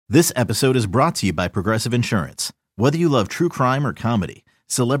This episode is brought to you by Progressive Insurance. Whether you love true crime or comedy,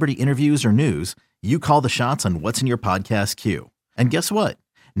 celebrity interviews or news, you call the shots on what's in your podcast queue. And guess what?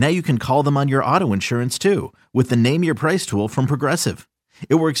 Now you can call them on your auto insurance too with the Name Your Price tool from Progressive.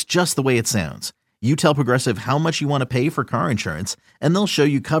 It works just the way it sounds. You tell Progressive how much you want to pay for car insurance, and they'll show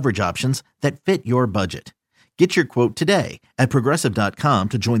you coverage options that fit your budget. Get your quote today at Progressive.com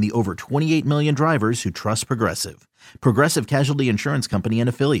to join the over 28 million drivers who trust Progressive. Progressive Casualty Insurance Company and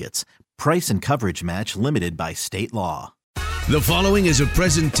Affiliates. Price and coverage match limited by state law. The following is a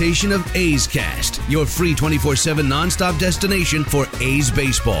presentation of A's Cast, your free 24/7 nonstop destination for A's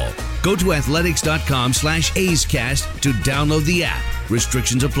baseball. Go to athletics.com/A's Cast to download the app.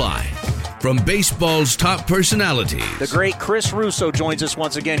 Restrictions apply. From baseball's top personalities, the great Chris Russo joins us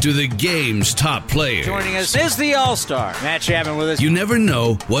once again, to the game's top players. Joining us is the All-Star, Matt Chapman with us. You never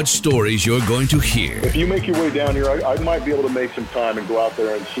know what stories you're going to hear. If you make your way down here, I might be able to make some time and go out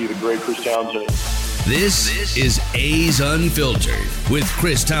there and see the great Chris Townsend. This is A's Unfiltered with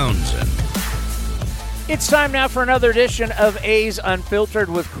Chris Townsend. It's time now for another edition of A's Unfiltered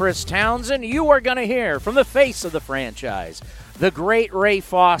with Chris Townsend. You are going to hear from the face of the franchise, the great Ray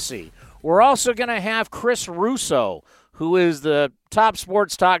Fosse. We're also going to have Chris Russo, who is the top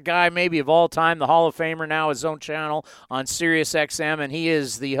sports talk guy maybe of all time, the Hall of Famer, now his own channel on Sirius XM, and he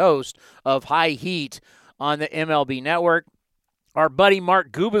is the host of High Heat on the MLB Network. Our buddy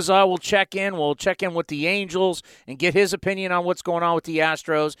Mark Gubicza will check in. We'll check in with the Angels and get his opinion on what's going on with the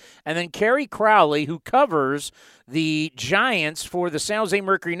Astros. And then Kerry Crowley, who covers the Giants for the San Jose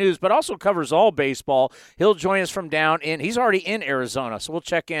Mercury News, but also covers all baseball. He'll join us from down in, he's already in Arizona, so we'll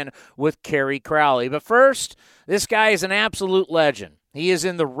check in with Kerry Crowley. But first, this guy is an absolute legend. He is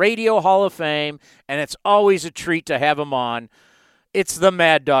in the Radio Hall of Fame, and it's always a treat to have him on. It's the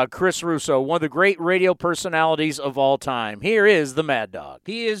Mad Dog, Chris Russo, one of the great radio personalities of all time. Here is the Mad Dog.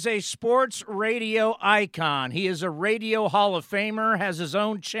 He is a sports radio icon. He is a radio Hall of Famer, has his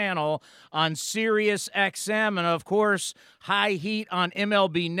own channel on Sirius XM, and, of course, High Heat on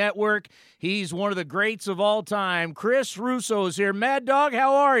MLB Network. He's one of the greats of all time. Chris Russo is here. Mad Dog,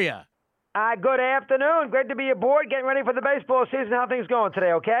 how are you? Good afternoon. Great to be aboard. Getting ready for the baseball season. How are things going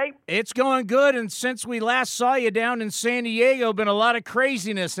today, okay? It's going good, and since we last saw you down in San Diego, been a lot of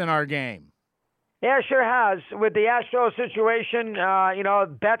craziness in our game. Yeah, sure has. With the Astros situation,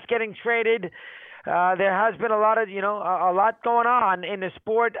 bets getting traded. There has been a lot of, a lot going on in the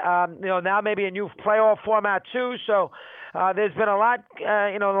sport. Now maybe a new playoff format too. So there's been a lot,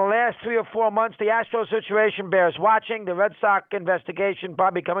 in the last 3 or 4 months. The Astros situation bears watching. The Red Sox investigation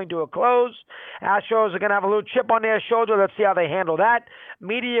probably coming to a close. Astros are going to have a little chip on their shoulder. Let's see how they handle that.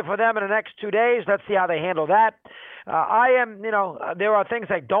 Media for them in the next 2 days. Let's see how they handle that. There are things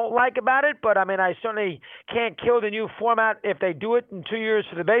I don't like about it, but I certainly can't kill the new format if they do it in 2 years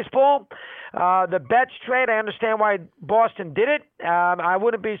for the baseball. The Betts trade, I understand why Boston did it. I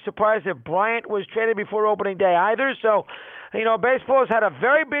wouldn't be surprised if Bryant was traded before opening day either. So, baseball has had a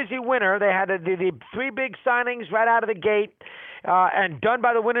very busy winter. They had the 3 big signings right out of the gate. And done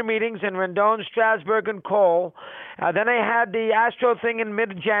by the winter meetings in Rendon, Strasburg, and Cole. Then they had the Astro thing in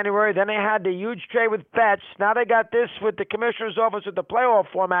mid-January. Then they had the huge trade with Betts. Now they got this with the commissioner's office with the playoff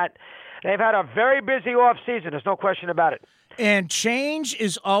format. They've had a very busy offseason. There's no question about it. And change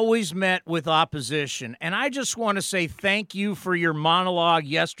is always met with opposition. And I just want to say thank you for your monologue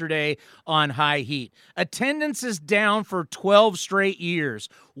yesterday on High Heat. Attendance is down for 12 straight years.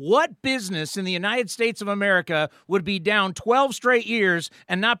 What business in the United States of America would be down 12 straight years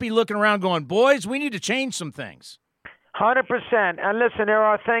and not be looking around going, boys, we need to change some things? 100%. And listen, there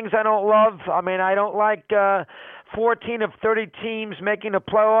are things I don't love. I don't like 14 of 30 teams making the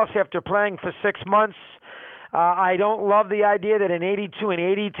playoffs after playing for 6 months. I don't love the idea that an 82 and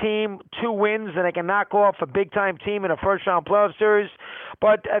 80 team, 2 wins, and they can knock off a big-time team in a first-round playoff series.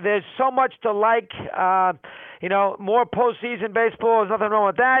 But there's so much to like. More postseason baseball. There's nothing wrong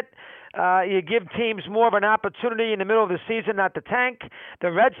with that. You give teams more of an opportunity in the middle of the season not to tank. The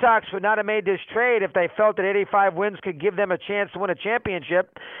Red Sox would not have made this trade if they felt that 85 wins could give them a chance to win a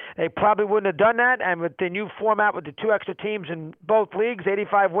championship. They probably wouldn't have done that. And with the new format with the 2 extra teams in both leagues,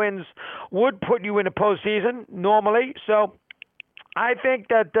 85 wins would put you in the postseason normally. So I think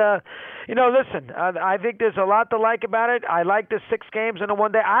that, I think there's a lot to like about it. I like the 6 games in a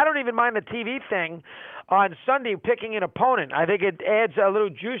one day. I don't even mind the TV thing on Sunday picking an opponent. I think it adds a little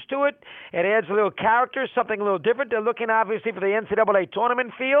juice to it. It adds a little character, something a little different. They're looking obviously for the NCAA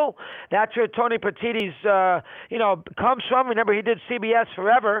tournament feel. That's where Tony Petitti's, comes from. Remember, he did CBS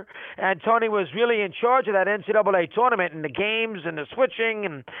forever, and Tony was really in charge of that NCAA tournament and the games and the switching,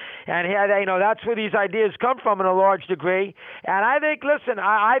 and he had, that's where these ideas come from in a large degree. And I think, listen,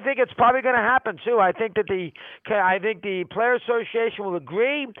 I think it's probably going to happen too. I think the Player Association will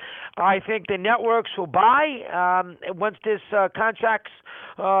agree. I think the networks will buy once this contracts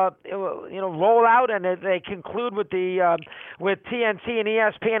roll out and they conclude with TNT and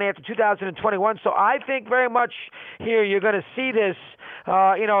ESPN after 2021. So I think very much here you're going to see this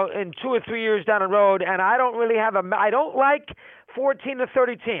in 2 or 3 years down the road. And I don't really I don't like 14 to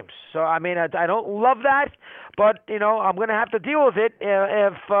 30 teams. So, I don't love that, but, I'm going to have to deal with it.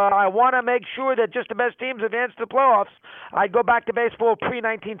 If I want to make sure that just the best teams advance to the playoffs, I'd go back to baseball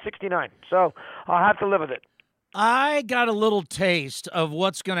pre-1969. So I'll have to live with it. I got a little taste of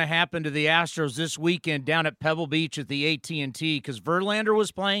what's going to happen to the Astros this weekend down at Pebble Beach at the AT&T because Verlander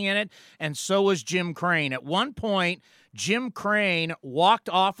was playing in it, and so was Jim Crane. At one point, Jim Crane walked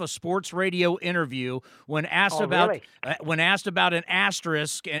off a sports radio interview when asked about an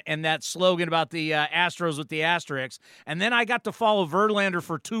asterisk and that slogan about the Astros with the asterisks. And then I got to follow Verlander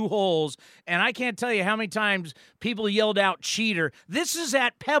for 2 holes, and I can't tell you how many times people yelled out "cheater." This is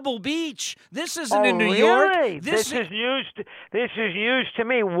at Pebble Beach. This isn't in New York. This is news to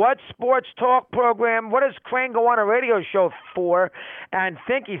me. What sports talk program? What does Crane go on a radio show for and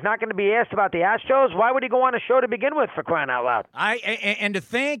think he's not going to be asked about the Astros? Why would he go on a show to begin with? For crying out loud. And to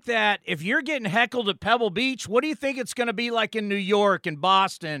think that if you're getting heckled at Pebble Beach, what do you think it's going to be like in New York and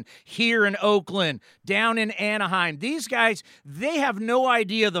Boston, here in Oakland, down in Anaheim? These guys, they have no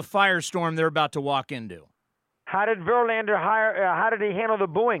idea the firestorm they're about to walk into. How did Verlander how did he handle the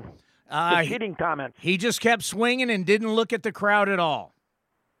booing? The cheating comments? He just kept swinging and didn't look at the crowd at all.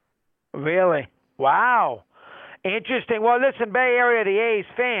 Really? Wow. Interesting. Well, listen, Bay Area, the A's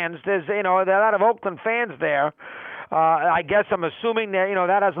fans, there's there are a lot of Oakland fans there. I guess I'm assuming that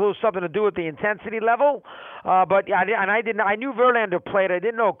that has a little something to do with the intensity level. But I knew Verlander played. I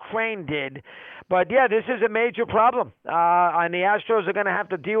didn't know Crane did. But yeah, this is a major problem, and the Astros are going to have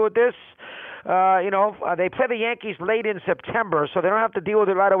to deal with this. They play the Yankees late in September, so they don't have to deal with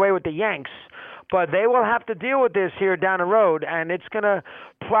it right away with the Yanks. But they will have to deal with this here down the road, and it's going to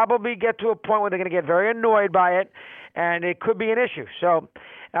probably get to a point where they're going to get very annoyed by it, and it could be an issue. So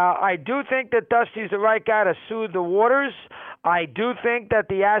I do think that Dusty's the right guy to soothe the waters. I do think that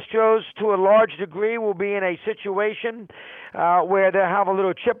the Astros, to a large degree, will be in a situation where they'll have a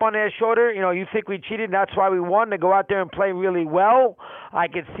little chip on their shoulder. You think we cheated, and that's why we won, to go out there and play really well. I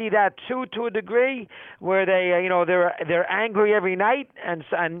could see that, too, to a degree, where they're angry every night,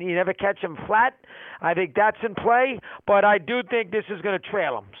 and you never catch them flat. I think that's in play, but I do think this is going to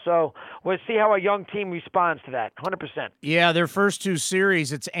trail them. So we'll see how a young team responds to that, 100%. Yeah, their first 2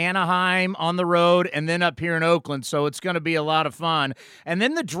 series, it's Anaheim on the road and then up here in Oakland, so it's going to be a lot of fun. And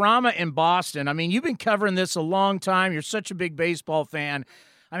then the drama in Boston. I mean, you've been covering this a long time. You're such a big baseball fan.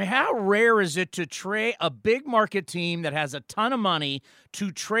 I mean, how rare is it to trade a big market team that has a ton of money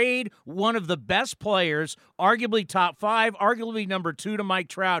to trade one of the best players, arguably top 5, arguably number 2 to Mike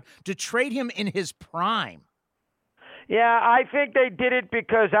Trout, to trade him in his prime? Yeah, I think they did it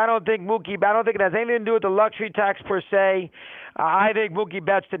because I don't think it has anything to do with the luxury tax per se. I think Mookie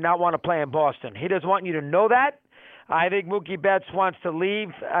Betts did not want to play in Boston. He doesn't want you to know that. I think Mookie Betts wants to leave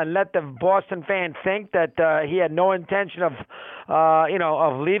and let the Boston fan think that he had no intention of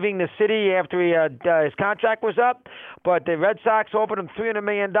leaving the city after his contract was up. But the Red Sox offered him $300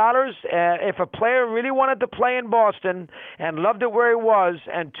 million. If a player really wanted to play in Boston and loved it where he was,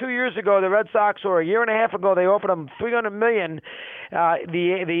 and 2 years ago the Red Sox, or a year and a half ago, they offered him $300 million.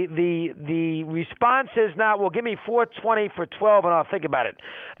 The response is now, well, give me $420 for 12, and I'll think about it.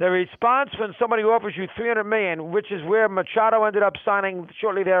 The response when somebody offers you $300 million, which is where Machado ended up signing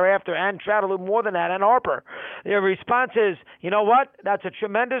shortly thereafter, and Trout a little more than that, and Harper. Their response is, you know what? That's a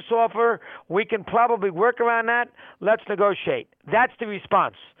tremendous offer. We can probably work around that. Let's negotiate. That's the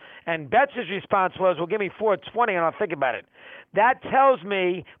response. And Betts' response was, well, give me $420 and I'll think about it. That tells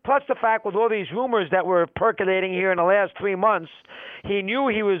me, plus the fact with all these rumors that were percolating here in the last 3 months, he knew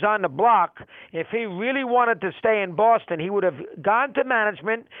he was on the block. If he really wanted to stay in Boston, he would have gone to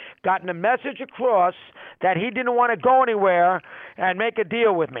management, gotten a message across that he didn't want to go anywhere and make a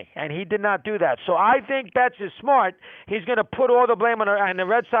deal with me. And he did not do that. So I think Betts is smart. He's going to put all the blame on and the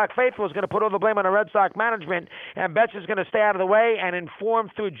Red Sox faithful is going to put all the blame on the Red Sox management, and Betts is going to stay out of the way and inform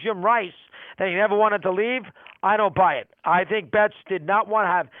through Jim Jim Rice that he never wanted to leave, I don't buy it. I think Betts did not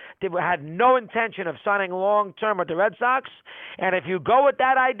want to had no intention of signing long-term with the Red Sox. And if you go with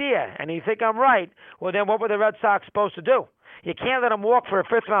that idea, and you think I'm right, well, then what were the Red Sox supposed to do? You can't let him walk for a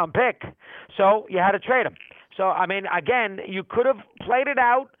fifth-round pick. So you had to trade him. So, I mean, again, you could have played it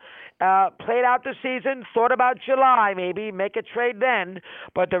out. Played out the season, thought about July maybe, make a trade then,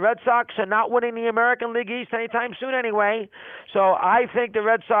 but the Red Sox are not winning the American League East anytime soon anyway, so I think the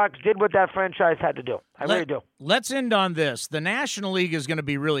Red Sox did what that franchise had to do. I really do. Let's end on this. The National League is going to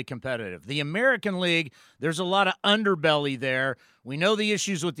be really competitive. The American League, there's a lot of underbelly there. We know the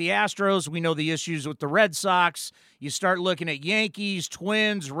issues with the Astros. We know the issues with the Red Sox. You start looking at Yankees,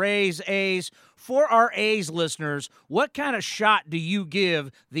 Twins, Rays, A's. For our A's listeners, what kind of shot do you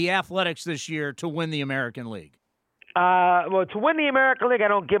give the Athletics this year to win the American League? Well, to win the American League, I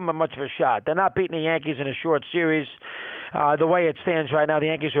don't give them much of a shot. They're not beating the Yankees in a short series. The way it stands right now, the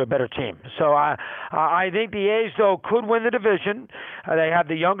Yankees are a better team. So I think the A's, though, could win the division. They have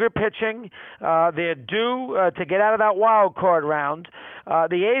the younger pitching. They're due to get out of that wild card round.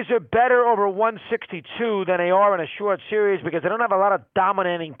 The A's are better over 162 than they are in a short series because they don't have a lot of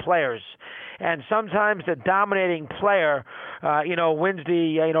dominating players. And sometimes the dominating player, wins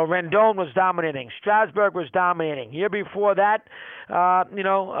the, Rendon was dominating. Strasburg was dominating. Year before that, a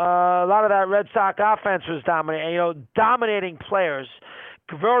lot of that Red Sox offense was dominating. Dominating players.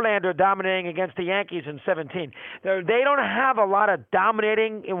 Verlander dominating against the Yankees in 17. They don't have a lot of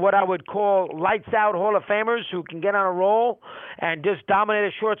dominating in what I would call lights-out Hall of Famers who can get on a roll and just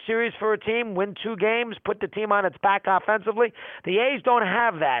dominate a short series for a team, win 2 games, put the team on its back offensively. The A's don't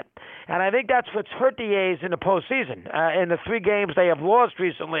have that, and I think that's what's hurt the A's in the postseason. In the 3 games they have lost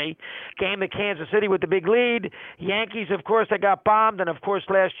recently, game to Kansas City with the big lead, Yankees, of course, they got bombed, and, of course,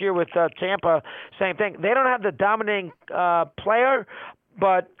 last year with Tampa, same thing. They don't have the dominating player,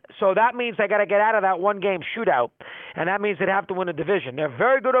 but so that means they got to get out of that 1-game shootout, and that means they'd have to win a division. They're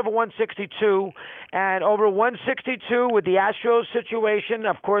very good over 162, and over 162 with the Astros situation,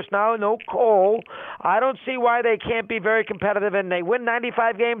 of course, now no Cole. I don't see why they can't be very competitive, and they win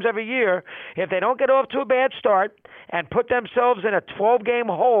 95 games every year. If they don't get off to a bad start and put themselves in a 12-game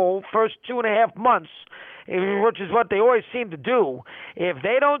hole first 2.5 months, which is what they always seem to do, if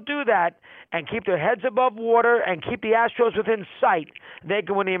they don't do that and keep their heads above water and keep the Astros within sight, they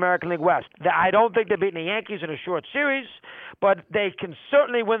can win the American League West. I don't think they're beating the Yankees in a short series, but they can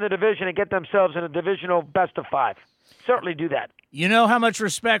certainly win the division and get themselves in a divisional best of 5. Certainly do that. You know how much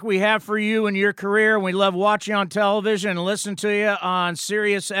respect we have for you and your career. We love watching you on television and listen to you on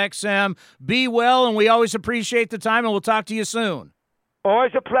Sirius XM. Be well, and we always appreciate the time, and we'll talk to you soon.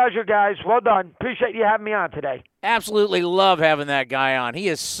 Always a pleasure, guys. Well done. Appreciate you having me on today. Absolutely love having that guy on. He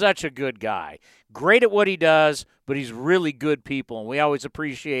is such a good guy. Great at what he does, but he's really good people, and we always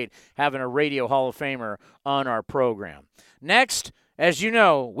appreciate having a Radio Hall of Famer on our program. Next, as you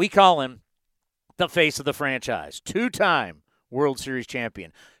know, we call him the face of the franchise. 2-time World Series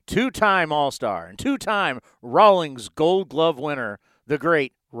champion, 2-time All-Star, and 2-time Rawlings Gold Glove winner, the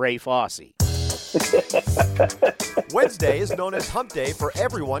great Ray Fosse. Wednesday is known as Hump Day for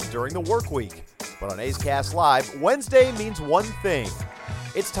everyone during the work week. But on A's Cast Live, Wednesday means one thing.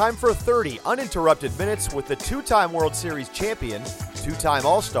 It's time for 30 uninterrupted minutes with the 2-time World Series champion, 2-time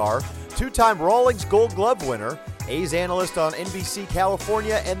All-Star, 2-time Rawlings Gold Glove winner, A's analyst on NBC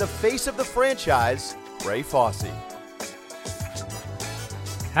California, and the face of the franchise, Ray Fosse.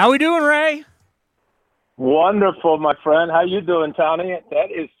 How we doing, Ray? Wonderful, my friend. How you doing, Tony?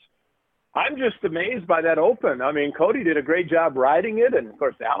 I'm just amazed by that open. I mean, Cody did a great job writing it, and, of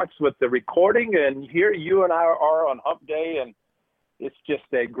course, Alex with the recording, and here you and I are on Hump Day, and it's just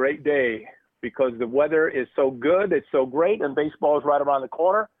a great day because the weather is so good, it's so great, and baseball is right around the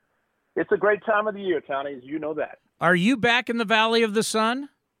corner. It's a great time of the year, Tony, as you know that. Are you back in the Valley of the Sun?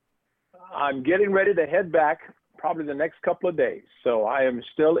 I'm getting ready to head back probably the next couple of days. So I am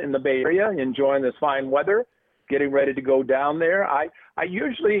still in the Bay Area, enjoying this fine weather, getting ready to go down there. I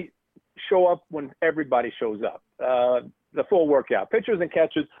usually show up when everybody shows up, the full workout, pitchers and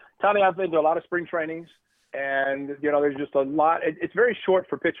catchers. Tony, I've been to a lot of spring trainings, and, there's just a lot. It's very short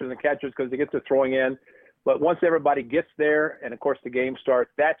for pitchers and catchers because they get to throwing in. But once everybody gets there and, of course, the game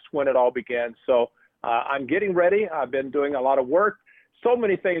starts, that's when it all begins. So I'm getting ready. I've been doing a lot of work. So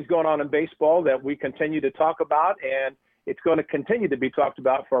many things going on in baseball that we continue to talk about, and it's going to continue to be talked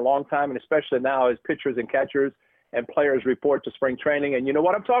about for a long time, and especially now as pitchers and catchers and players report to spring training. And you know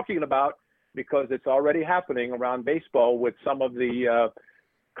what I'm talking about because it's already happening around baseball with some of the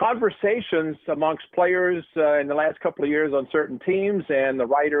conversations amongst players in the last couple of years on certain teams and the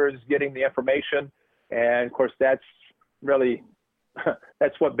writers getting the information. And, of course, that's really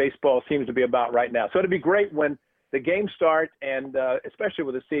that's what baseball seems to be about right now. So it'd be great when the games start, and especially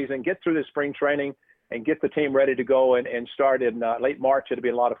with the season, get through the spring training and get the team ready to go and start in late March. It'll be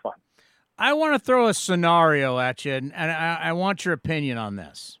a lot of fun. I want to throw a scenario at you, and I want your opinion on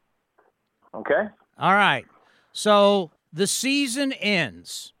this. Okay. All right. So the season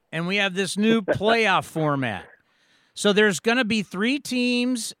ends, and we have this new playoff format. So there's going to be 3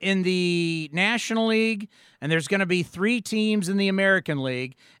 teams in the National League, and there's going to be 3 teams in the American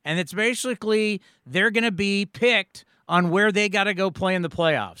League, and it's basically they're going to be picked on where they got to go play in the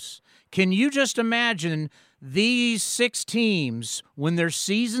playoffs. Can you just imagine these 6 teams, when their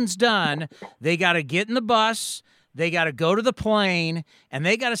season's done, they got to get in the bus, they got to go to the plane, and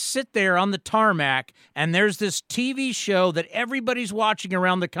they got to sit there on the tarmac, and there's this TV show that everybody's watching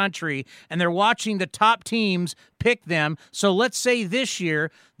around the country, and they're watching the top teams pick them. So let's say this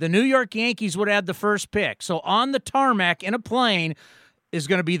year, the New York Yankees would have the first pick. So on the tarmac in a plane is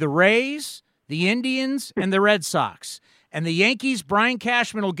going to be the Rays, the Indians, and the Red Sox. And the Yankees, Brian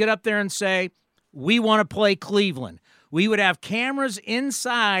Cashman will get up there and say, we want to play Cleveland. We would have cameras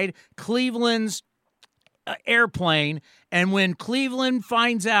inside Cleveland's airplane, and when Cleveland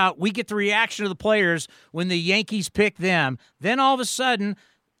finds out, we get the reaction of the players when the Yankees pick them. Then all of a sudden,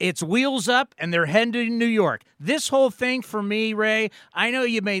 it's wheels up, and they're heading to New York. This whole thing for me, Ray, I know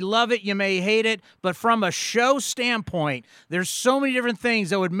you may love it, you may hate it, but from a show standpoint, there's so many different things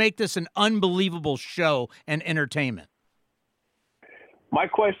that would make this an unbelievable show and entertainment. My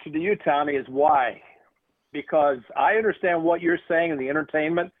question to you, Tommy, is why? Because I understand what you're saying in the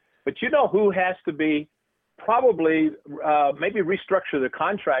entertainment, but you know who has to be probably maybe restructure the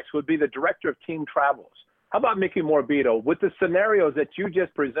contracts would be the director of team travels. How about Mickey Morabito? With the scenarios that you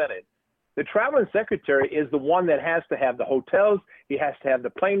just presented, the traveling secretary is the one that has to have the hotels. He has to have the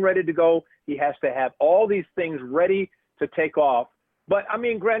plane ready to go. He has to have all these things ready to take off. But, I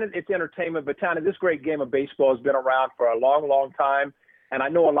mean, granted, it's entertainment, but, Tana, this great game of baseball has been around for a long, long time. And I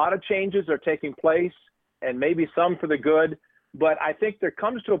know a lot of changes are taking place, and maybe some for the good. But I think there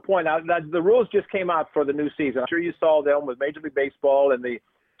comes to a point now that the rules just came out for the new season. I'm sure you saw them with Major League Baseball and the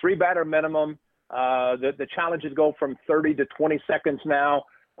 3-batter minimum. The challenges go from 30 to 20 seconds now.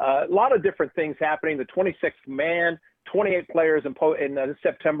 A lot of different things happening. The 26th man, 28 players in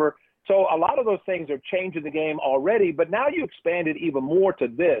September. So a lot of those things are changing the game already. But now you expanded even more to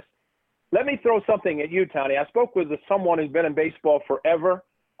this. Let me throw something at you, Tony. I spoke with someone who's been in baseball forever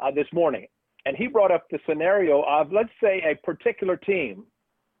this morning. And he brought up the scenario of, let's say, a particular team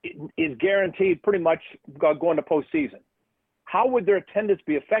is guaranteed pretty much going to postseason. How would their attendance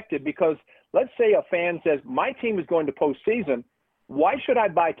be affected? Because let's say a fan says, my team is going to postseason. Why should I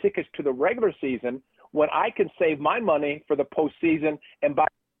buy tickets to the regular season when I can save my money for the postseason and buy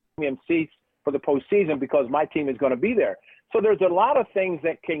premium seats for the postseason because my team is going to be there? So there's a lot of things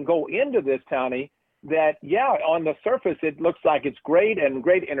that can go into this, Tony, that, yeah, on the surface it looks like it's great and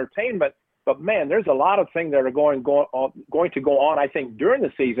great entertainment. But, man, there's a lot of things that are going to go on, I think, during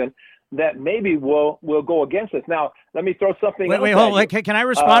the season that maybe will go against us. Now, let me throw something else. Wait, hold on. Can I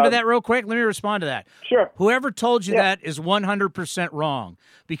respond to that real quick? Let me respond to that. Sure. Whoever told you that is 100% wrong,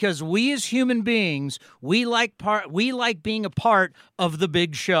 because we as human beings, we like being a part of the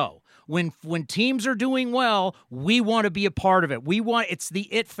big show. When teams are doing well, we want to be a part of it. It's the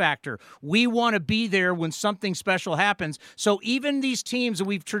it factor. We want to be there when something special happens. So even these teams, and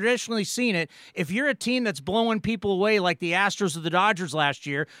we've traditionally seen it, if you're a team that's blowing people away like the Astros or the Dodgers last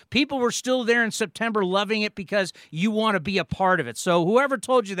year, people were still there in September loving it because you want to be a part of it. So whoever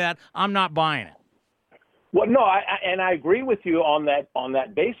told you that, I'm not buying it. Well, no, I agree with you on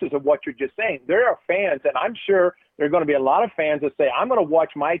that basis of what you're just saying. There are fans, and I'm sure there are going to be a lot of fans that say, I'm going to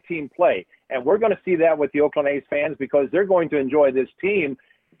watch my team play. And we're going to see that with the Oakland A's fans because they're going to enjoy this team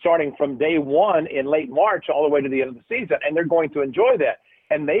starting from day one in late March all the way to the end of the season, and they're going to enjoy that.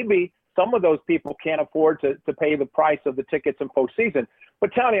 And maybe some of those people can't afford to pay the price of the tickets in postseason.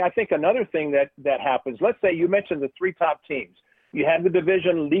 But, Tony, I think another thing that happens, let's say you mentioned the 3 top teams. You have the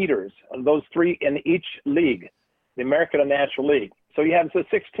division leaders, those 3 in each league, the American and National League. So you have the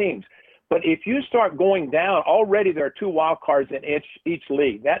 6 teams. But if you start going down, already there are 2 wild cards in each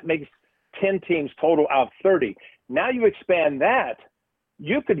league. That makes 10 teams total out of 30. Now you expand that,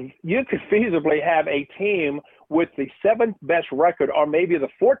 you could feasibly have a team with the 7th best record, or maybe the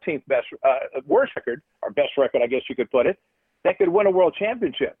 14th best worst record, or best record, I guess you could put it, that could win a world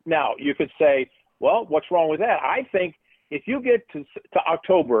championship. Now you could say, well, what's wrong with that? I think if you get to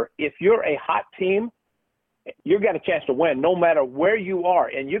October, if you're a hot team, you've got a chance to win no matter where you are.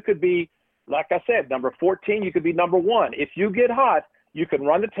 And you could be, like I said, number 14, you could be number 1. If you get hot you can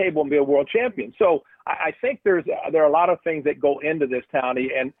run the table and be a world champion. So I think there are a lot of things that go into this, Townie,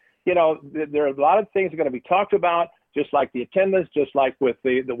 and there are a lot of things that are going to be talked about, just like the attendance, just like with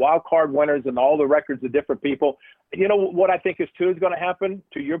the wild card winners and all the records of different people. What I think is going to happen,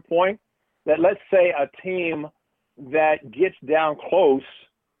 to your point, that let's say a team that gets down close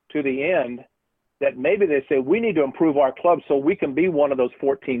to the end, that maybe they say we need to improve our club so we can be one of those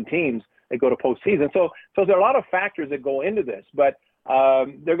 14 teams that go to postseason. So there are a lot of factors that go into this, but there are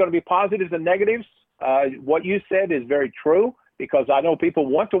going to be positives and negatives. What you said is very true, because I know people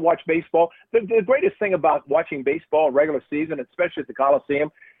want to watch baseball. The greatest thing about watching baseball regular season, especially at the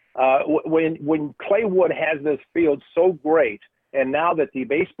Coliseum, when Claywood has this field so great, and now that the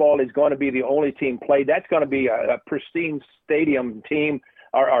baseball is going to be the only team played, that's going to be a pristine stadium team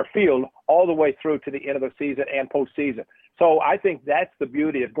or field all the way through to the end of the season and postseason. So I think that's the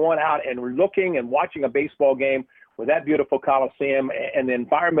beauty of going out and looking and watching a baseball game with that beautiful Coliseum and the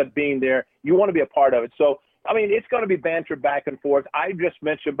environment being there. You want to be a part of it. So, I mean, it's going to be banter back and forth. I just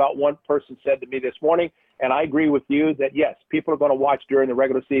mentioned about one person said to me this morning, and I agree with you that, yes, people are going to watch during the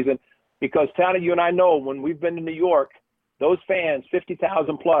regular season because, Townie, you and I know when we've been to New York, those fans,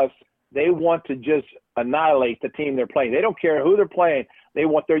 50,000 plus, they want to just annihilate the team they're playing. They don't care who they're playing. They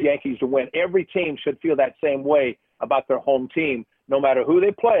want their Yankees to win. Every team should feel that same way about their home team. No matter who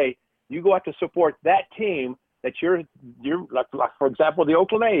they play, you go out to support that team that you're like for example, the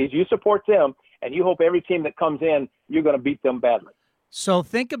Oakland A's, you support them, and you hope every team that comes in, you're going to beat them badly. So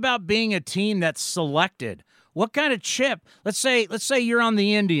think about being a team that's selected. What kind of chip? Let's say you're on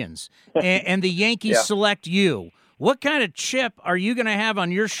the Indians and the Yankees select you. What kind of chip are you going to have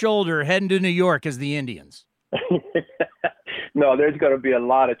on your shoulder heading to New York as the Indians? No, there's going to be a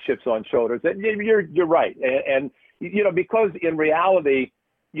lot of chips on shoulders. You're right. And because in reality,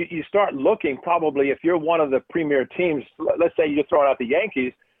 you start looking probably if you're one of the premier teams, let's say you're throwing out the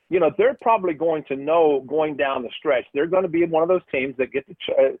Yankees, they're probably going to know going down the stretch. They're going to be one of those teams that get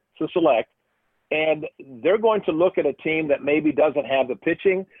to select. And they're going to look at a team that maybe doesn't have the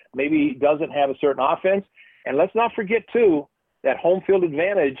pitching, maybe doesn't have a certain offense. And let's not forget, too, that home field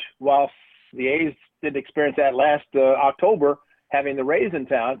advantage, while the A's didn't experience that last October, having the Rays in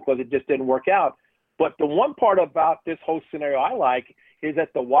town because it just didn't work out. But the one part about this whole scenario I like is that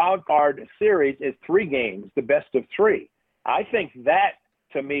the wild card series is 3 games, the best of 3. I think that,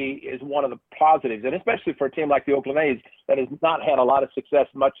 to me, is one of the positives, and especially for a team like the Oakland A's that has not had a lot of success,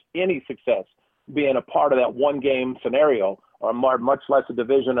 any success, being a part of that 1-game scenario, or much less a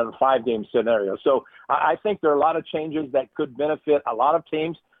division and a 5-game scenario. So I think there are a lot of changes that could benefit a lot of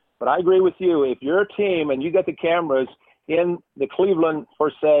teams. But I agree with you. If you're a team and you got the cameras in the Cleveland, per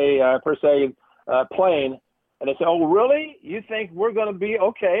se, plane, and they say, "Oh, really? You think we're going to be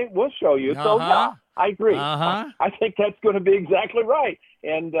okay? We'll show you." So yeah, I agree. I think that's going to be exactly right.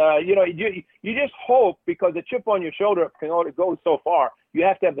 And you just hope, because the chip on your shoulder can only go so far. You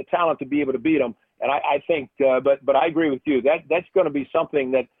have to have the talent to be able to beat them. And I think, but I agree with you. That's going to be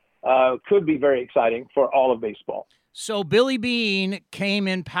something that could be very exciting for all of baseball. So Billy Beane came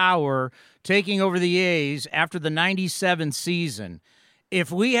in power, taking over the A's after the 97 season.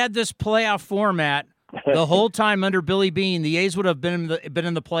 If we had this playoff format the whole time under Billy Beane, the A's would have been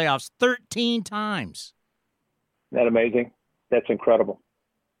in the playoffs 13 times. Isn't that amazing? That's incredible.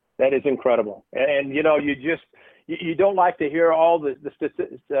 That is incredible. And you don't like to hear all the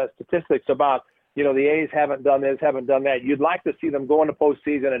statistics about, the A's haven't done this, haven't done that. You'd like to see them go into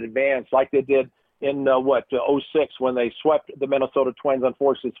postseason and advance like they did in 06 when they swept the Minnesota Twins,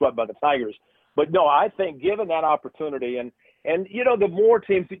 unfortunately swept by the Tigers. But no, I think given that opportunity and the more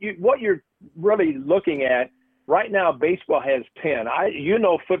teams, what you're really looking at right now, baseball has 10.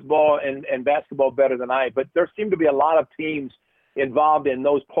 Football and basketball better than I, but there seem to be a lot of teams involved in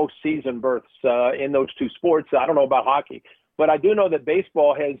those postseason berths in those 2 sports. I don't know about hockey, but I do know that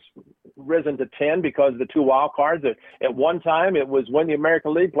baseball has risen to 10 because of the 2 wild cards. At one time, it was when the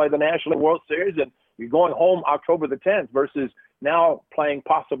American League played the National League World Series, and you're going home October the 10th versus now playing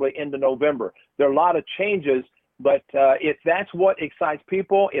possibly into November. There are a lot of changes, but if that's what excites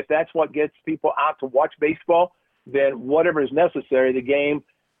people, if that's what gets people out to watch baseball, then whatever is necessary, the game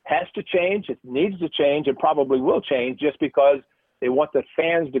has to change. It needs to change and probably will change just because they want the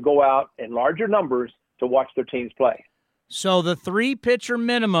fans to go out in larger numbers to watch their teams play. So the 3-pitcher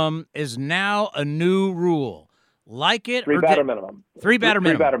minimum is now a new rule. Like it? 3-batter minimum. 3-batter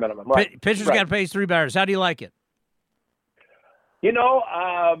minimum. 3-batter minimum, right. Pitchers right. got to face 3 batters. How do you like it?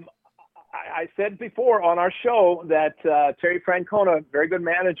 I said before on our show that Terry Francona, very good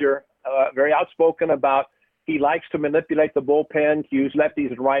manager, very outspoken about he likes to manipulate the bullpen, to use lefties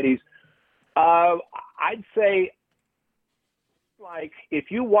and righties. I'd say like if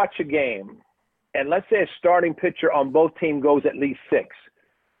you watch a game and let's say a starting pitcher on both teams goes at least 6,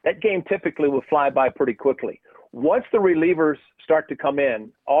 that game typically will fly by pretty quickly. Once the relievers start to come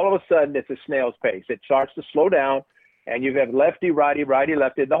in, all of a sudden it's a snail's pace. It starts to slow down, and you have lefty, righty,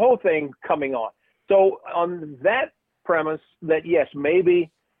 lefty, the whole thing coming on. So on that premise that, yes,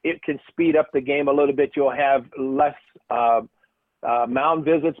 maybe it can speed up the game a little bit, you'll have less mound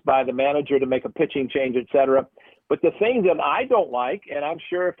visits by the manager to make a pitching change, et cetera. But the thing that I don't like, and I'm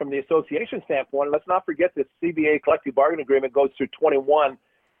sure from the association standpoint, let's not forget the CBA collective bargaining agreement goes through 21,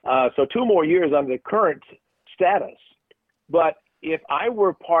 so 2 more years under the current status. But if I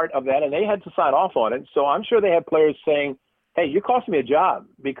were part of that, and they had to sign off on it, so I'm sure they had players saying, hey, you're costing me a job,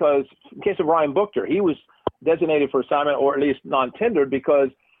 because in case of Ryan Buchter, he was designated for assignment or at least non-tendered because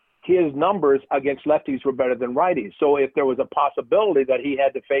his numbers against lefties were better than righties. So if there was a possibility that he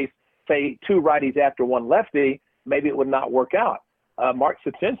had to face, say, 2 righties after 1 lefty, maybe it would not work out. Mark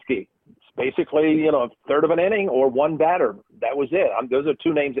Satinski, basically, a third of an inning or 1 batter. That was it. Those are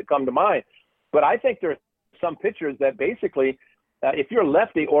 2 names that come to mind. But I think there are some pitchers that basically, if you're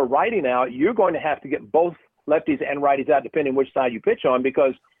lefty or righty now, you're going to have to get both lefties and righties out, depending which side you pitch on,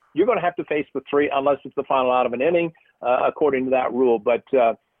 because you're going to have to face the 3 unless it's the final out of an inning, according to that rule. But,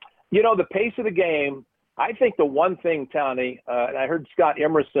 the pace of the game, I think the one thing, Tony, and I heard Scott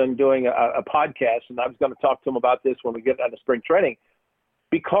Emerson doing a podcast, and I was going to talk to him about this when we get out of spring training,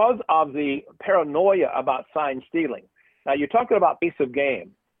 because of the paranoia about sign stealing. Now, you're talking about pace of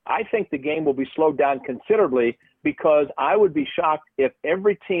game. I think the game will be slowed down considerably, because I would be shocked if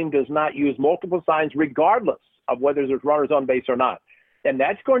every team does not use multiple signs regardless of whether there's runners on base or not. And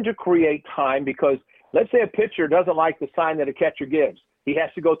that's going to create time, because let's say a pitcher doesn't like the sign that a catcher gives. He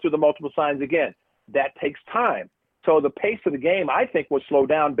has to go through the multiple signs again. That takes time. So the pace of the game, I think, will slow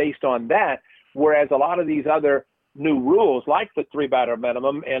down based on that, whereas a lot of these other new rules, like the 3-batter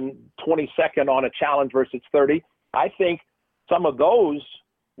minimum and 22nd on a challenge versus 30, I think some of those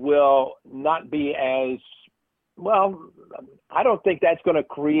will not be as well. I don't think that's going to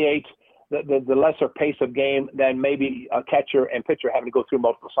create the lesser pace of game than maybe a catcher and pitcher having to go through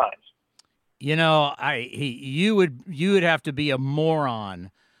multiple signs. You would have to be a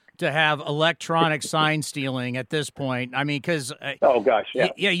moron to have electronic sign stealing at this point. I mean, because oh gosh, yeah,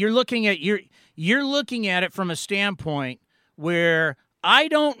 you're looking at it from a standpoint where I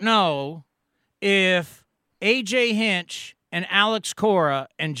don't know if AJ Hinch and Alex Cora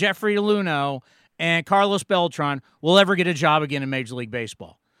and Jeffrey Luhnow and Carlos Beltran will ever get a job again in Major League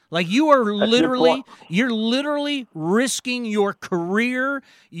Baseball. Like, you're literally risking your career.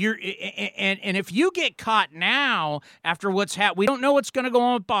 And if you get caught now after what's happened, we don't know what's going to go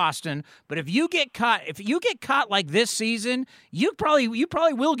on with Boston. But if you get caught like this season, you probably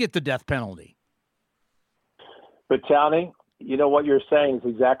will get the death penalty. But Tony, what you're saying is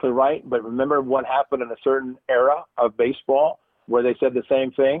exactly right. But remember what happened in a certain era of baseball where they said the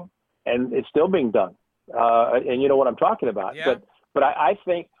same thing, and it's still being done. And you know what I'm talking about. Yeah. But I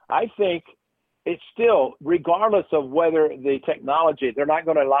think it's still, regardless of whether the technology, they're not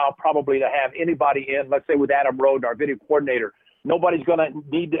going to allow probably to have anybody in, let's say with Adam Roden, our video coordinator, nobody's going to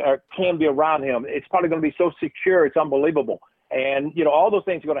need or can be around him. It's probably going to be so secure, it's unbelievable. And, all those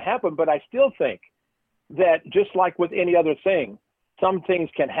things are going to happen. But I still think that just like with any other thing, some things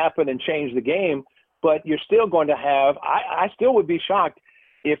can happen and change the game, but you're still going to have, I still would be shocked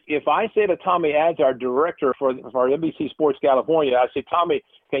if I say to Tommy Adz, our director for NBC Sports California, I say, Tommy,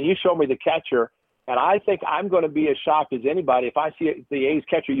 can you show me the catcher? And I think I'm going to be as shocked as anybody if I see the A's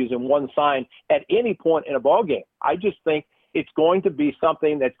catcher using one sign at any point in a ball game. I just think it's going to be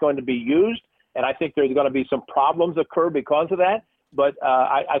something that's going to be used, and I think there's going to be some problems occur because of that. But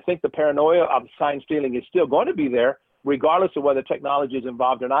I think the paranoia of sign stealing is still going to be there, regardless of whether technology is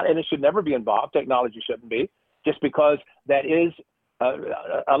involved or not. And it should never be involved. Technology shouldn't be, just because that is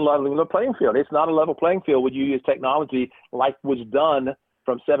a level playing field. It's not a level playing field when you use technology like was done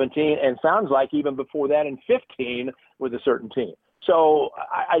from 17 and sounds like even before that in 15 with a certain team. So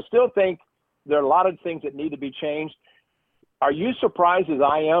I still think there are a lot of things that need to be changed. Are you surprised as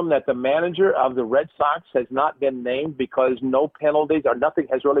I am that the manager of the Red Sox has not been named, because no penalties or nothing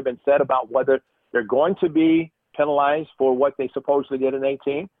has really been said about whether they're going to be penalized for what they supposedly did in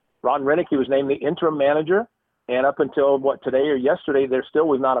 18? Ron Renicky was named the interim manager. And up until, today or yesterday, there still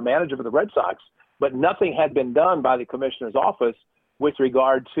was not a manager for the Red Sox. But nothing had been done by the commissioner's office with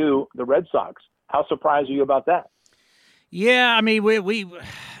regard to the Red Sox. How surprised are you about that? Yeah, I mean, we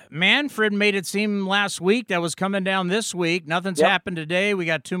Manfred made it seem last week that was coming down this week. Nothing's happened today. We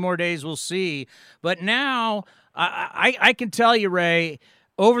got 2 more days. We'll see. But now I can tell you, Ray,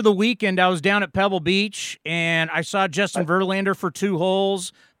 Over the weekend, I was down at Pebble Beach, and I saw Justin Verlander for 2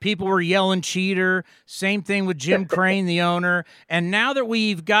 holes. People were yelling cheater. Same thing with Jim Crane, the owner. And now that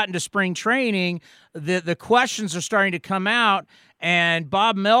we've gotten to spring training, the questions are starting to come out. And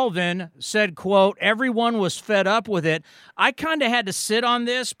Bob Melvin said, quote, everyone was fed up with it. I kind of had to sit on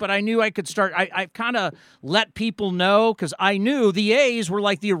this, but I knew I could start. I kind of let people know because I knew the A's were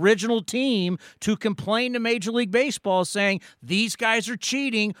like the original team to complain to Major League Baseball saying, these guys are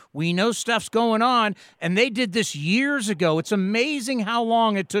cheating. We know stuff's going on. And they did this years ago. It's amazing how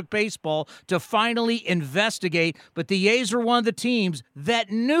long it took baseball to finally investigate. But the A's were one of the teams that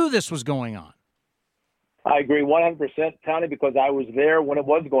knew this was going on. I agree 100%, Tony, because I was there when it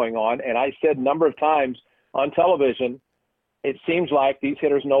was going on, and I said a number of times on television, it seems like these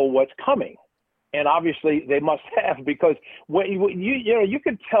hitters know what's coming, and obviously they must have, because when you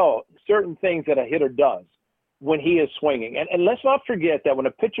can tell certain things that a hitter does when he is swinging, and let's not forget that when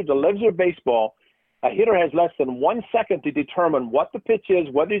a pitcher delivers a baseball, a hitter has less than 1 second to determine what the pitch is,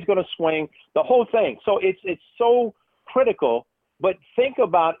 whether he's going to swing, the whole thing. So it's so critical. But think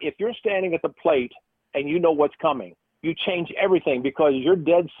about if you're standing at the plate and you know what's coming. You change everything because you're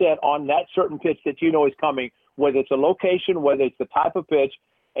dead set on that certain pitch that you know is coming, whether it's a location, whether it's the type of pitch.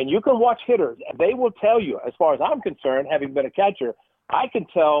 And you can watch hitters, and they will tell you, as far as I'm concerned, having been a catcher, I can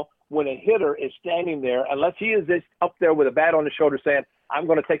tell when a hitter is standing there, unless he is just up there with a bat on the shoulder saying, I'm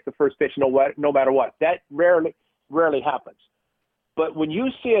going to take the first pitch no matter what. That rarely happens. But when you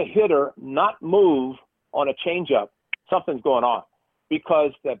see a hitter not move on a changeup, something's going on.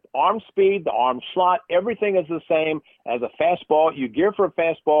 Because the arm speed, the arm slot, everything is the same as a fastball. You gear for a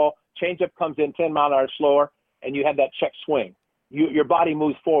fastball, changeup comes in 10 miles an hour slower, and you have that check swing. Your body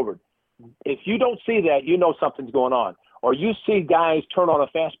moves forward. If you don't see that, you know something's going on. Or you see guys turn on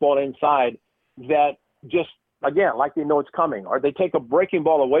a fastball inside that just, again, like they know it's coming. Or they take a breaking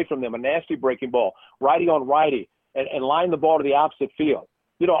ball away from them, a nasty breaking ball, righty on righty, and line the ball to the opposite field.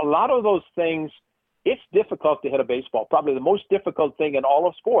 You know, a lot of those things, it's difficult to hit a baseball, probably the most difficult thing in all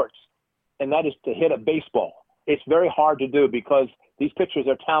of sports, and that is to hit a baseball. It's very hard to do because these pitchers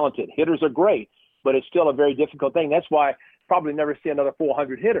are talented. Hitters are great, but it's still a very difficult thing. That's why probably never see another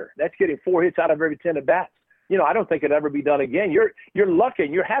 400 hitter. That's getting 4 hits out of every 10 at-bats. You know, I don't think it'll ever be done again. You're lucky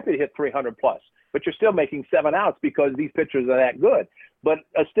and you're happy to hit 300 plus, but you're still making 7 outs because these pitchers are that good. But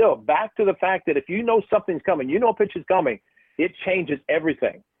still, back to the fact that if you know something's coming, you know a pitch is coming, it changes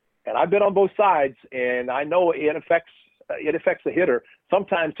everything. And I've been on both sides, and I know it affects the hitter,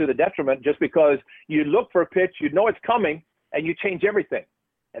 sometimes to the detriment, just because you look for a pitch, you know it's coming, and you change everything.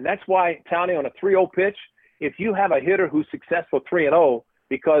 And that's why, Tony, on a 3-0 pitch, if you have a hitter who's successful 3-0,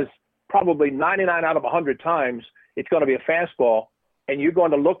 because probably 99 out of 100 times it's going to be a fastball, and you're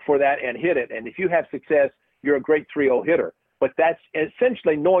going to look for that and hit it. And if you have success, you're a great 3-0 hitter. But that's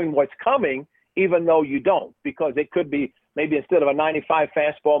essentially knowing what's coming, even though you don't, because it could be maybe instead of a 95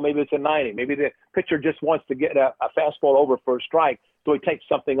 fastball, maybe it's a 90. Maybe the pitcher just wants to get a fastball over for a strike, so he takes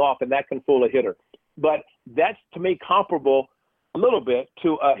something off, and that can fool a hitter. But that's, to me, comparable a little bit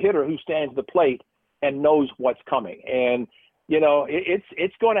to a hitter who stands at the plate and knows what's coming. And, you know,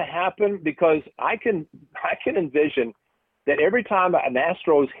 it's going to happen because I can envision that every time an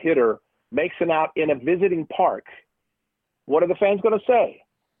Astros hitter makes an out in a visiting park, what are the fans going to say?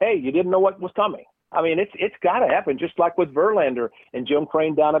 Hey, you didn't know what was coming. I mean, it's got to happen, just like with Verlander and Jim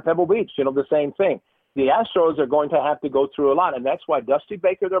Crane down at Pebble Beach. You know, the same thing. The Astros are going to have to go through a lot, and that's why Dusty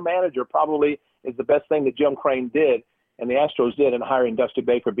Baker, their manager, probably is the best thing that Jim Crane did and the Astros did in hiring Dusty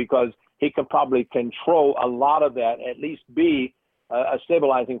Baker, because he can probably control a lot of that, at least be a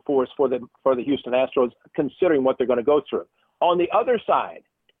stabilizing force for the Houston Astros, considering what they're going to go through. On the other side,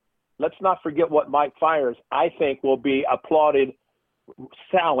 let's not forget what Mike Fiers, I think, will be applauded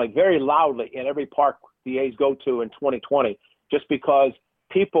soundly very loudly in every park the A's go to in 2020, just because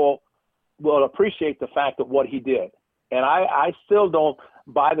people will appreciate the fact of what he did. And I still don't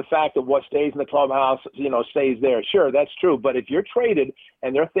buy the fact that what stays in the clubhouse, you know, stays there. Sure, that's true. But if you're traded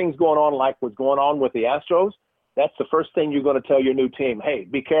and there are things going on like what's going on with the Astros, that's the first thing you're going to tell your new team. Hey,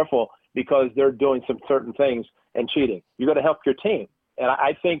 be careful, because they're doing some certain things and cheating. You're going to help your team. And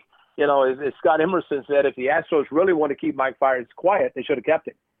I think, you know, as Scott Emerson said, if the Astros really want to keep Mike Fiers quiet, they should have kept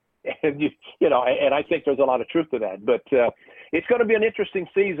him. And, you know, and I think there's a lot of truth to that. But it's going to be an interesting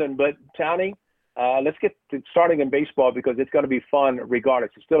season. But, Tony, let's get to starting in baseball, because it's going to be fun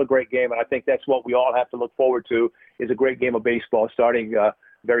regardless. It's still a great game, and I think that's what we all have to look forward to, is a great game of baseball starting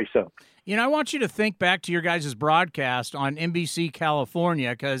very soon. You know, I want you to think back to your guys' broadcast on NBC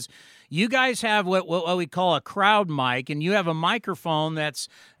California, because you guys have what we call a crowd mic, and you have a microphone that's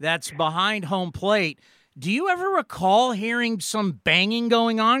behind home plate. Do you ever recall hearing some banging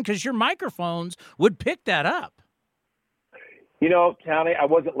going on? Because your microphones would pick that up. You know, Tony, I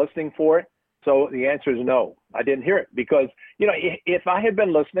wasn't listening for it. So the answer is no. I didn't hear it because, you know, if I had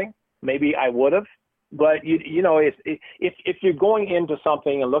been listening, maybe I would have. But, you know, if you're going into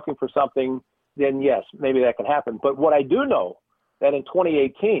something and looking for something, then yes, maybe that can happen. But what I do know that in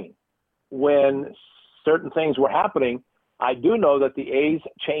 2018, when certain things were happening, I do know that the A's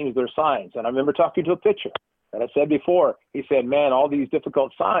changed their signs. And I remember talking to a pitcher, and I said before, he said, man, all these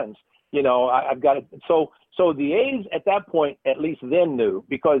difficult signs, you know, I've got it. So the A's at that point, at least then knew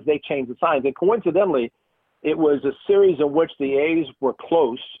because they changed the signs. And coincidentally, it was a series in which the A's were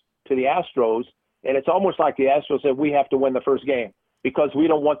close to the Astros. And it's almost like the Astros said, we have to win the first game because we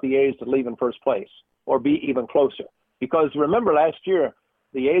don't want the A's to leave in first place or be even closer. Because remember last year,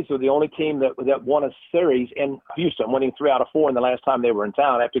 the A's were the only team that won a series in Houston, winning 3 out of 4 in the last time they were in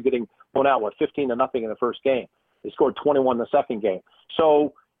town after getting blown out with 15-0 in the first game. They scored 21 in the second game.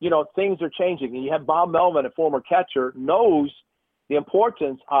 So, you know, things are changing. And you have Bob Melvin, a former catcher, knows the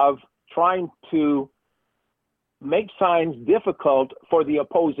importance of trying to make signs difficult for the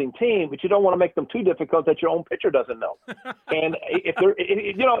opposing team, but you don't want to make them too difficult that your own pitcher doesn't know. And if they're,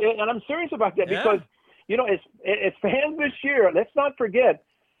 you know, and I'm serious about that because, you know, as fans this year, let's not forget,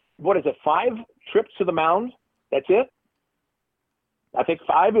 what is it, 5 trips to the mound? That's it? I think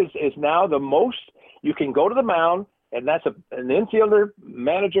 5 is now the most you can go to the mound, and that's an infielder,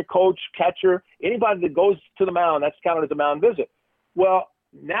 manager, coach, catcher, anybody that goes to the mound, that's counted as a mound visit. Well,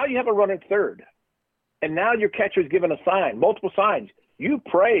 now you have a runner at third, and now your catcher's given a sign, multiple signs. You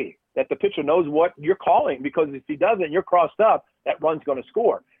pray that the pitcher knows what you're calling because if he doesn't, you're crossed up, that run's going to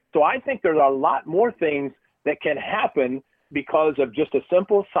score. So I think there's a lot more things that can happen because of just a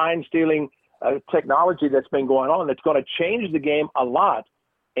simple sign-stealing technology that's been going on that's going to change the game a lot.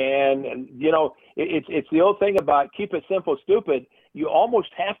 And, you know, it's the old thing about keep it simple, stupid. You almost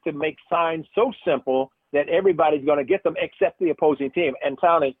have to make signs so simple that everybody's going to get them except the opposing team. And,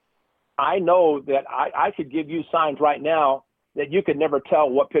 Tony, I know that I could give you signs right now that you could never tell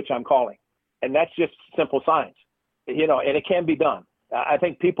what pitch I'm calling. And that's just simple signs, you know, and it can be done. I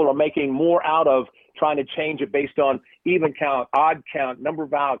think people are making more out of trying to change it based on even count, odd count, number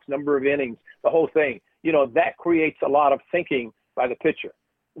of outs, number of innings, the whole thing. You know, that creates a lot of thinking by the pitcher.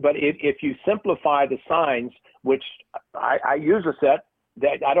 But if you simplify the signs, which I use a set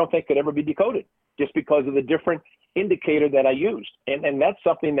that I don't think could ever be decoded just because of the different indicator that I used. And that's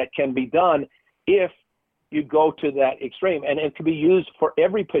something that can be done if you go to that extreme. And it can be used for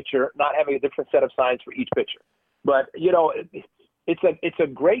every pitcher, not having a different set of signs for each pitcher. But, you know, it's a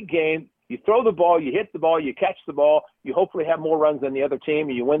great game. You throw the ball, you hit the ball, you catch the ball, you hopefully have more runs than the other team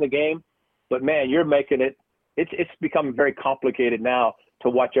and you win the game. But, man, you're making it – it's become very complicated now to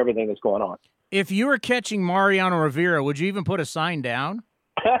watch everything that's going on. If you were catching Mariano Rivera, would you even put a sign down?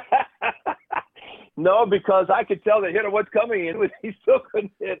 No, because I could tell the hitter what's coming in. He still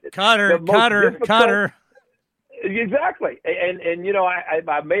couldn't hit it. Cutter. Exactly. And you know,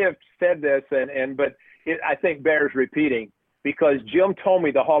 I may have said this, but I think bears repeating because Jim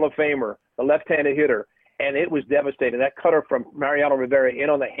Thome, the Hall of Famer, the left-handed hitter, and it was devastating. That cutter from Mariano Rivera in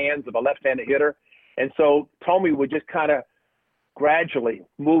on the hands of a left-handed hitter. And so Thome would just kind of gradually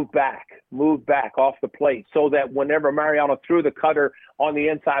move back off the plate so that whenever Mariano threw the cutter on the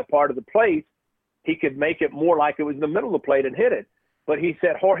inside part of the plate, he could make it more like it was in the middle of the plate and hit it. But he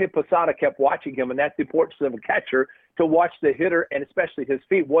said Jorge Posada kept watching him, and that's the importance of a catcher, to watch the hitter and especially his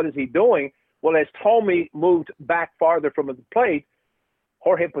feet. What is he doing? Well, as Thome moved back farther from the plate,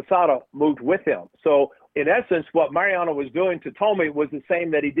 Jorge Posada moved with him. So, in essence, what Mariano was doing to Thome was the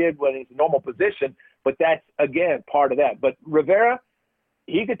same that he did when he's in normal position, but that's, again, part of that. But Rivera,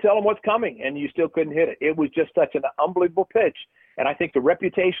 he could tell him what's coming, and you still couldn't hit it. It was just such an unbelievable pitch. And I think the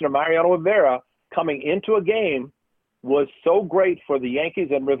reputation of Mariano Rivera coming into a game was so great for the Yankees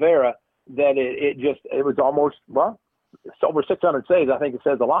and Rivera that it was almost, well, it's over 600 saves. I think it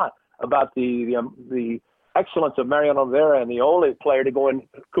says a lot about the excellence of Mariano Rivera and the only player to go in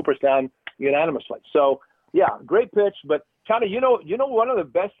Cooperstown unanimously. So, yeah, great pitch. But, China, you know one of the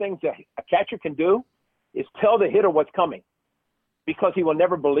best things that a catcher can do is tell the hitter what's coming because he will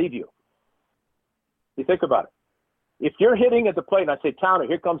never believe you. You think about it. If you're hitting at the plate and I say, Towner,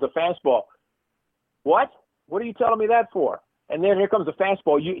 here comes a fastball. What? What are you telling me that for? And then here comes a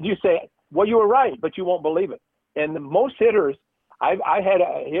fastball. You say, well, you were right, but you won't believe it. And most hitters, I had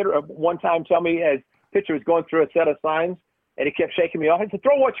a hitter one time tell me as pitcher was going through a set of signs, and he kept shaking me off. I said,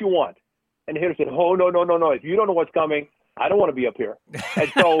 throw what you want. And the hitter said, oh, no. If you don't know what's coming, I don't want to be up here.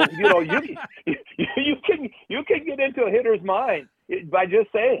 And so, you know, you can get into a hitter's mind by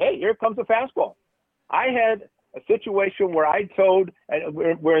just saying, hey, here comes a fastball. I had a situation where I told, and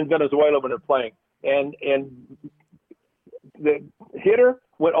we're in Venezuela when they're playing, and the hitter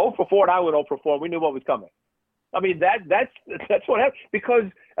went 0 for 4 and I went 0 for 4. We knew what was coming. I mean, that's what happened. Because,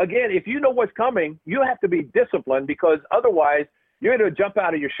 again, if you know what's coming, you have to be disciplined, because otherwise you're going to jump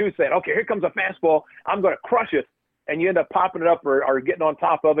out of your shoes saying, okay, here comes a fastball, I'm going to crush it, and you end up popping it up or getting on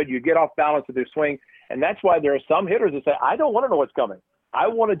top of it. You get off balance with your swing, and that's why there are some hitters that say, I don't want to know what's coming. I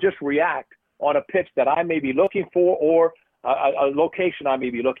want to just react on a pitch that I may be looking for, or a location I may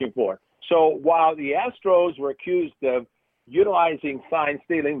be looking for. So while the Astros were accused of utilizing sign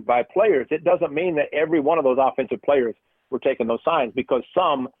stealing by players, it doesn't mean that every one of those offensive players were taking those signs, because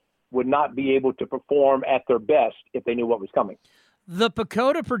some would not be able to perform at their best if they knew what was coming. The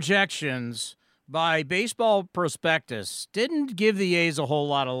PECOTA projections by Baseball Prospectus didn't give the A's a whole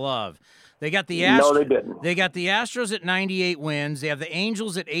lot of love. They got the No, they didn't. They got the Astros at 98 wins. They have the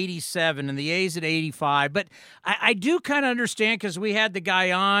Angels at 87 and the A's at 85. But I do kind of understand, because we had the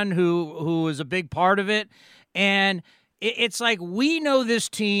guy on who was a big part of it, and it's like, we know this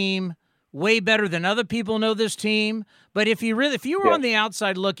team way better than other people know this team. But if you were on the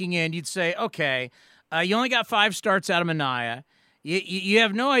outside looking in, you'd say, okay, you only got 5 starts out of Minaya. You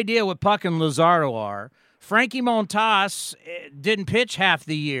have no idea what Puck and Luzardo are. Frankie Montas didn't pitch half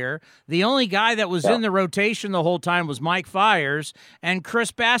the year. The only guy that was in the rotation the whole time was Mike Fiers, and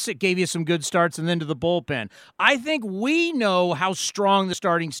Chris Bassett gave you some good starts and then to the bullpen. I think we know how strong the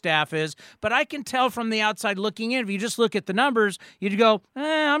starting staff is, but I can tell from the outside looking in, if you just look at the numbers, you'd go,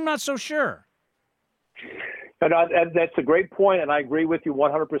 I'm not so sure. And that's a great point, and I agree with you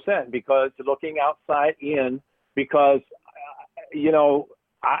 100%, because looking outside in, because,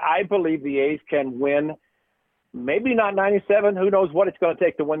 I believe the A's can win. Maybe not 97. Who knows what it's going to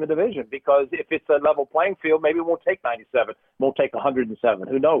take to win the division? Because if it's a level playing field, maybe it won't take 97. It won't take 107.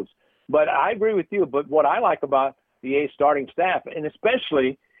 Who knows? But I agree with you. But what I like about the A's starting staff, and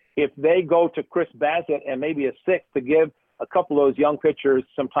especially if they go to Chris Bassett and maybe a 6th to give a couple of those young pitchers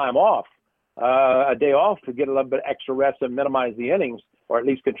some time off, a day off to get a little bit extra rest and minimize the innings, or at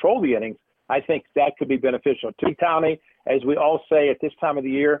least control the innings, I think that could be beneficial. To Townie, as we all say at this time of the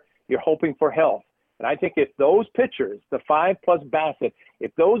year, you're hoping for health. And I think if those pitchers, the 5 plus Bassett,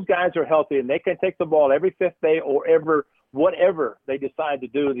 if those guys are healthy and they can take the ball every 5th day or whatever they decide to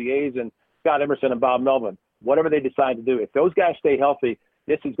do, the A's and Scott Emerson and Bob Melvin, whatever they decide to do, if those guys stay healthy,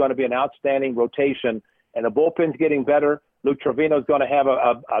 this is going to be an outstanding rotation. And the bullpen's getting better. Luke Trevino's going to have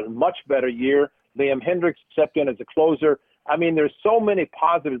a much better year. Liam Hendricks stepped in as a closer. I mean, there's so many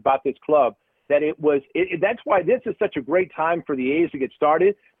positives about this club that that's why this is such a great time for the A's to get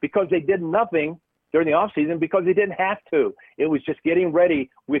started, because they did nothing during the offseason because they didn't have to. It was just getting ready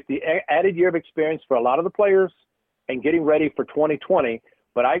with the added year of experience for a lot of the players and getting ready for 2020.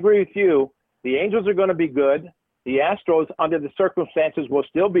 But I agree with you. The Angels are going to be good. The Astros, under the circumstances, will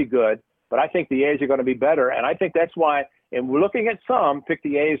still be good. But I think the A's are going to be better. And I think that's why, and we're looking at some, pick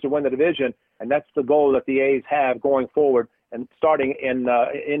the A's to win the division. And that's the goal that the A's have going forward and starting in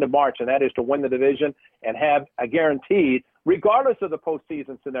into March. And that is to win the division and have a guaranteed, regardless of the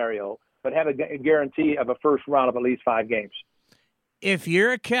postseason scenario, but have a guarantee of a first round of at least 5 games. If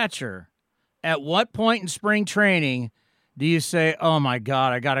you're a catcher, at what point in spring training do you say, oh, my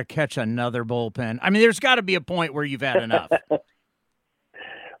God, I got to catch another bullpen? I mean, there's got to be a point where you've had enough.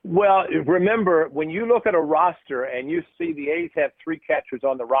 Well, remember, when you look at a roster and you see the A's have 3 catchers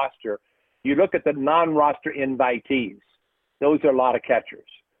on the roster, you look at the non-roster invitees. Those are a lot of catchers.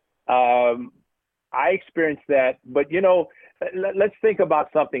 I experienced that. But, let's think about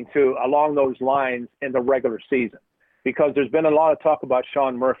something, too, along those lines in the regular season, because there's been a lot of talk about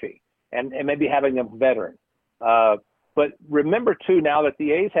Sean Murphy and maybe having a veteran. But remember, too, now that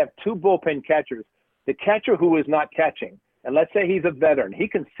the A's have 2 bullpen catchers, the catcher who is not catching, and let's say he's a veteran, he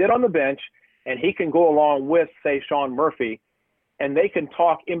can sit on the bench and he can go along with, say, Sean Murphy, and they can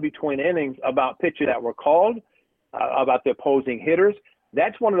talk in between innings about pitches that were called, about the opposing hitters.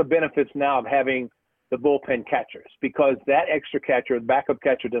 That's one of the benefits now of having the bullpen catchers, because that extra catcher, the backup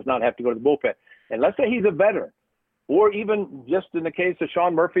catcher, does not have to go to the bullpen. And let's say he's a veteran, or even just in the case of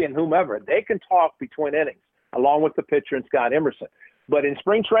Sean Murphy and whomever, they can talk between innings along with the pitcher and Scott Emerson. But in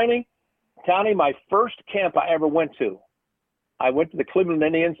spring training, Townie, my first camp I ever went to, I went to the Cleveland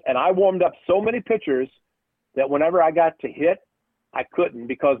Indians, and I warmed up so many pitchers that whenever I got to hit, I couldn't,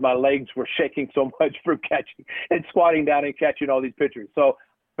 because my legs were shaking so much from catching and squatting down and catching all these pitchers. So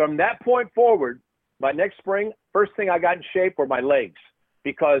from that point forward, my next spring, first thing I got in shape were my legs,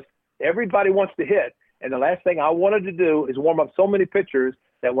 because everybody wants to hit. And the last thing I wanted to do is warm up so many pitchers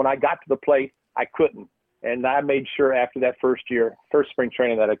that when I got to the plate, I couldn't. And I made sure after that first spring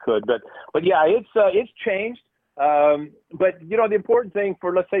training that I could. But yeah, it's changed. But the important thing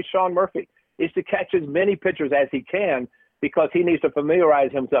for, let's say, Sean Murphy is to catch as many pitchers as he can, because he needs to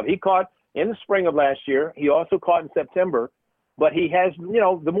familiarize himself. He caught in the spring of last year. He also caught in September. But he has,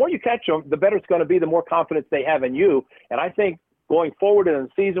 the more you catch them, the better it's going to be, the more confidence they have in you. And I think going forward in the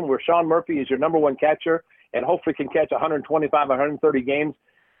season where Sean Murphy is your number one catcher and hopefully can catch 125, 130 games,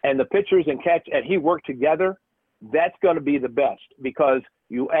 and the pitchers and he work together, that's going to be the best, because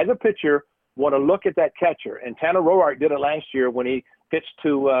you, as a pitcher, want to look at that catcher. And Tanner Roark did it last year when he pitched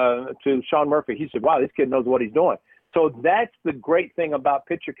to Sean Murphy. He said, wow, this kid knows what he's doing. So that's the great thing about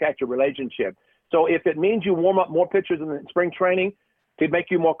pitcher-catcher relationship. So if it means you warm up more pitchers in the spring training to make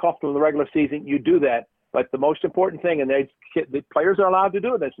you more comfortable in the regular season, you do that. But the most important thing, and the players are allowed to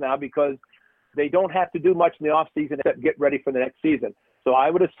do this now because they don't have to do much in the offseason except get ready for the next season. So I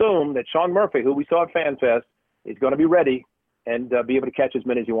would assume that Sean Murphy, who we saw at FanFest, is going to be ready and be able to catch as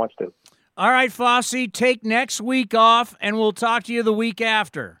many as he wants to. All right, Fosse, take next week off, and we'll talk to you the week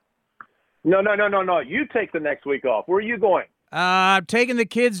after. No. You take the next week off. Where are you going? Taking the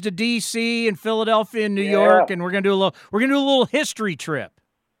kids to D.C. and Philadelphia and New York, and we're gonna do a little history trip.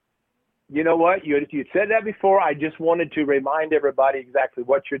 You know what? You said that before. I just wanted to remind everybody exactly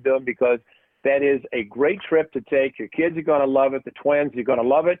what you're doing, because that is a great trip to take. Your kids are going to love it. The twins are going to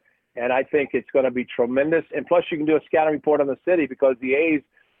love it, and I think it's going to be tremendous. And plus, you can do a scouting report on the city, because the A's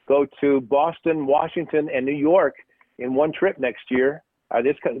go to Boston, Washington, and New York in one trip next year.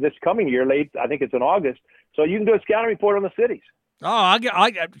 This coming year, I think it's in August. So you can do a scouting report on the cities. Oh,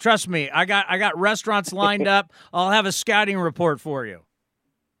 trust me. I got restaurants lined up. I'll have a scouting report for you.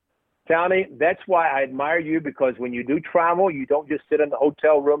 Tony, that's why I admire you, because when you do travel, you don't just sit in the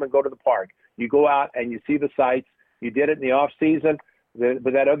hotel room and go to the park. You go out and you see the sights. You did it in the off season with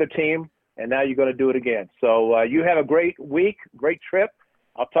that other team, and now you're going to do it again. So you have a great week, great trip.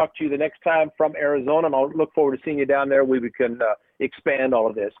 I'll talk to you the next time from Arizona, and I'll look forward to seeing you down there where we can expand all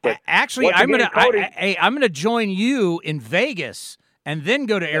of this. But actually, I'm gonna join you in Vegas and then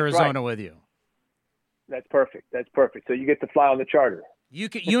go to Arizona with you. That's perfect. So you get to fly on the charter.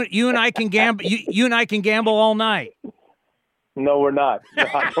 You and I can gamble. You and I can gamble all night. No, we're not. No,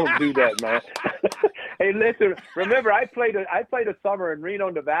 I don't do that, man. Hey, listen. Remember, I played a summer in Reno,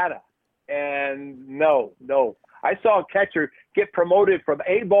 Nevada, and no. I saw a catcher get promoted from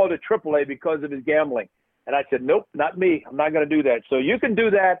A-ball to AAA because of his gambling. And I said, nope, not me. I'm not going to do that. So you can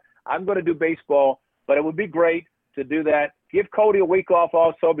do that. I'm going to do baseball. But it would be great to do that. Give Cody a week off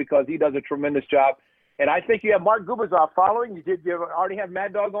also, because he does a tremendous job. And I think you have Mark Gubicza following. You already have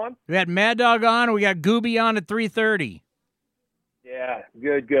Mad Dog on? We had Mad Dog on, and we got Gooby on at 3:30. Yeah,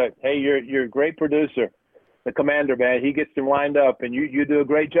 good. Hey, you're a great producer. The commander, man, he gets them lined up, and you do a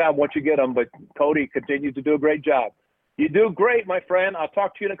great job once you get them. But Cody continues to do a great job. You do great, my friend. I'll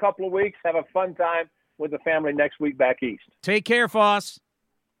talk to you in a couple of weeks. Have a fun time with the family next week back east. Take care, Foss.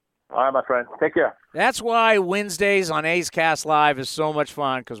 All right, my friend. Take care. That's why Wednesdays on A's Cast Live is so much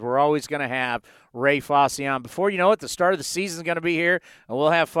fun, because we're always going to have Ray Fosse on. Before you know it, the start of the season is going to be here, and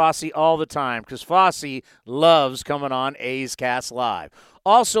we'll have Fosse all the time, because Fosse loves coming on A's Cast Live.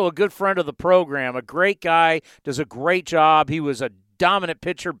 Also a good friend of the program, a great guy, does a great job. He was a dominant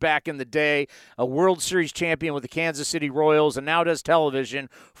pitcher back in the day, a World Series champion with the Kansas City Royals, and now does television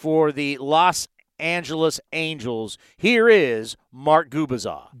for the Los Angeles Angels. Here is Mark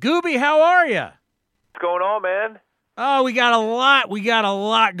Gubicza. Gooby, how are you? What's going on, man? Oh, we got a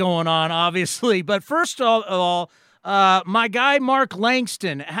lot going on, obviously. But first of all, my guy Mark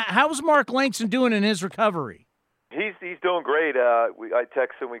Langston. How's Mark Langston doing in his recovery? He's doing great. I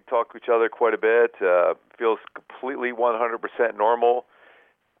text him. We talk to each other quite a bit. Feels completely 100% normal.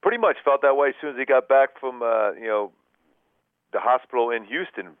 Pretty much felt that way as soon as he got back from the hospital in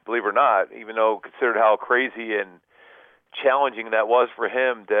Houston. Believe it or not, even though considered how crazy and challenging that was for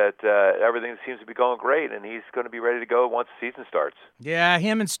him, that everything seems to be going great, and he's going to be ready to go once the season starts. Yeah,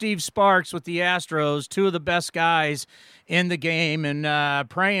 him and Steve Sparks with the Astros, two of the best guys in the game, and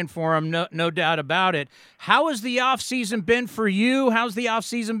praying for him, no doubt about it. How has the offseason been for you? How's the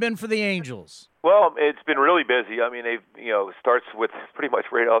offseason been for the Angels? Well, it's been really busy. I mean, starts with pretty much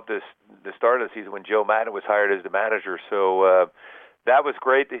right off the start of the season when Joe Maddon was hired as the manager. So that was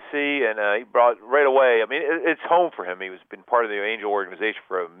great to see, and he brought right away. I mean, it's home for him. He's been part of the Angel organization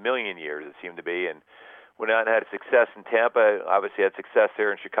for a million years, it seemed to be, and went out and had success in Tampa. Obviously had success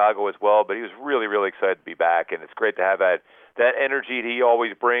there in Chicago as well, but he was really, really excited to be back, and it's great to have that energy that he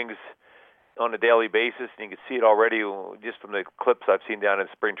always brings on a daily basis, and you can see it already just from the clips I've seen down in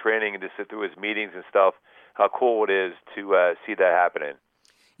spring training and just through his meetings and stuff, how cool it is to see that happening.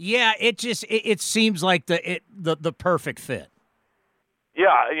 Yeah, it seems like the perfect fit.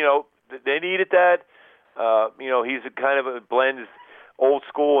 Yeah, they needed that. He's a kind of a blends old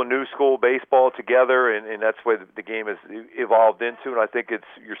school and new school baseball together, and that's what the game has evolved into. And I think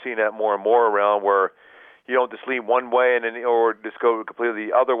you're seeing that more and more around where you don't just lean one way or just go completely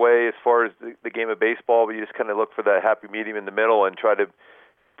the other way as far as the game of baseball, but you just kind of look for that happy medium in the middle and try to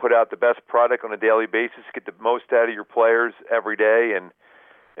put out the best product on a daily basis, get the most out of your players every day. And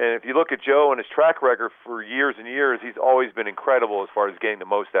if you look at Joe and his track record for years and years, he's always been incredible as far as getting the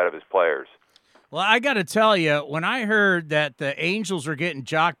most out of his players. Well, I got to tell you, when I heard that the Angels are getting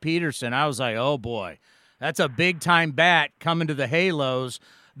Joc Pederson, I was like, oh, boy, that's a big-time bat coming to the Halos.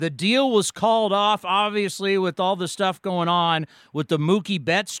 The deal was called off, obviously, with all the stuff going on with the Mookie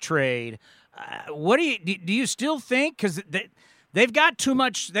Betts trade. What do you still think? Because they've got too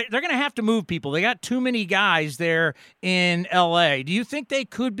much. They're going to have to move people. They got too many guys there in L.A. Do you think they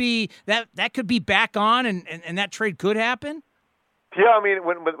could be that could be back on and that trade could happen? Yeah, I mean,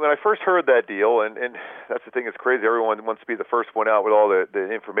 when I first heard that deal, and that's the thing that's crazy. Everyone wants to be the first one out with all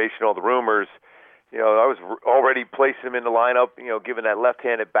the information, all the rumors. I was already placing him in the lineup, given that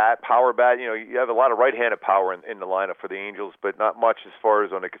left-handed bat, power bat. You have a lot of right-handed power in the lineup for the Angels, but not much as far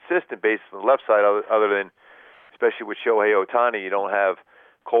as on a consistent basis on the left side, other than, especially with Shohei Ohtani, you don't have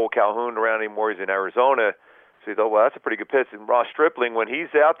Cole Calhoun around anymore. He's in Arizona. So you thought, well, that's a pretty good pitch. And Ross Stripling, when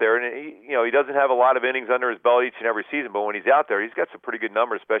he's out there, and he doesn't have a lot of innings under his belt each and every season, but when he's out there, he's got some pretty good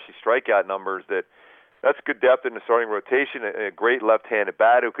numbers, especially strikeout numbers. That's good depth in the starting rotation. A great left-handed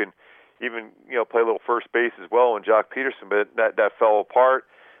bat who can even play a little first base as well. And Joc Pederson, but that fell apart.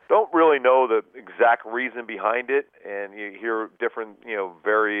 Don't really know the exact reason behind it, and you hear different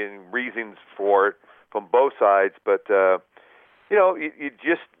varying reasons for it from both sides. But you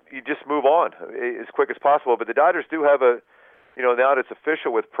just move on as quick as possible. But the Dodgers do have now that it's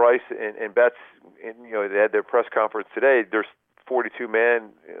official with Price and Betts, and, they had their press conference today. There's 42 men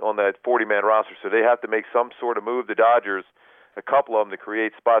on that 40-man roster, so they have to make some sort of move, the Dodgers, a couple of them, to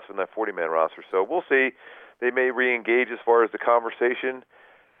create spots on that 40-man roster. So we'll see. They may re-engage as far as the conversation.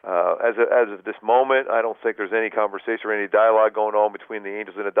 As of this moment, I don't think there's any conversation or any dialogue going on between the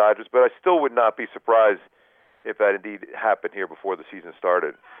Angels and the Dodgers, but I still would not be surprised if that indeed happened here before the season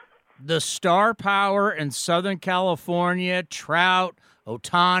started. The star power in Southern California, Trout,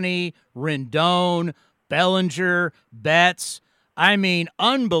 Ohtani, Rendon, Bellinger, Betts. I mean,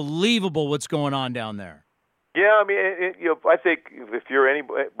 unbelievable what's going on down there. Yeah, I mean, I think if you're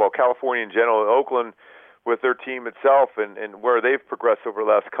California in general, Oakland with their team itself and where they've progressed over the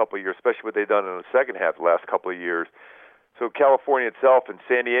last couple of years, especially what they've done in the second half of the last couple of years. So California itself and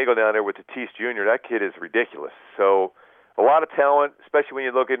San Diego down there with Tatis Jr., that kid is ridiculous. So a lot of talent, especially when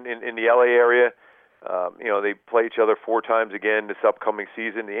you look in the L.A. area. They play each other 4 times again this upcoming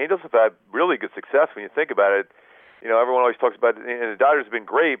season. The Angels have had really good success when you think about it. Everyone always talks about it, and the Dodgers have been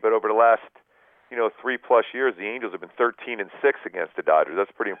great, but over the last 3+ years, the Angels have been 13-6 against the Dodgers.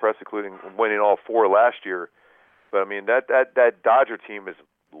 That's pretty impressive, including winning all 4 last year. But I mean, that Dodger team is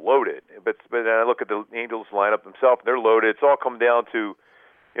loaded. But then I look at the Angels lineup themselves; they're loaded. It's all come down to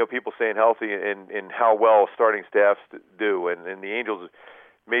people staying healthy and how well starting staffs do. And the Angels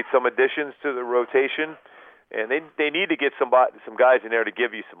made some additions to the rotation, and they need to get some guys in there to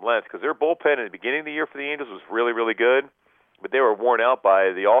give you some length, because their bullpen in the beginning of the year for the Angels was really, really good. But they were worn out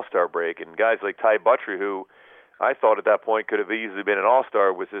by the All-Star break, and guys like Ty Buttrey, who I thought at that point could have easily been an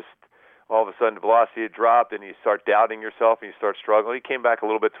All-Star, was just all of a sudden the velocity had dropped, and you start doubting yourself, and you start struggling. He came back a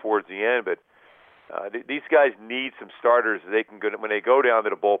little bit towards the end, but these guys need some starters. They can go, when they go down to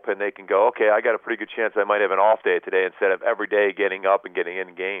the bullpen, they can go, okay, I got a pretty good chance I might have an off day today instead of every day getting up and getting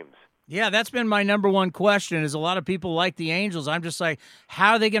in games. Yeah, that's been my number one question, is a lot of people like the Angels. I'm just like,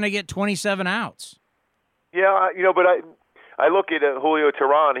 how are they going to get 27 outs? Yeah, but I look at Julio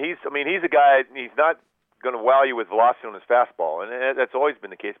Teheran. He's a guy, he's not going to wow you with velocity on his fastball, and that's always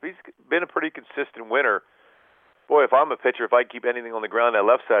been the case. But he's been a pretty consistent winner. Boy, if I'm a pitcher, if I keep anything on the ground, that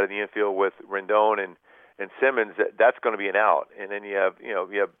left side of the infield with Rendon and Simmons, that's going to be an out. And then you have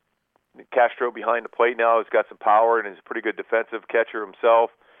Castro behind the plate now, who's got some power and is a pretty good defensive catcher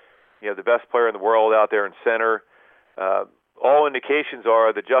himself. You have the best player in the world out there in center. All indications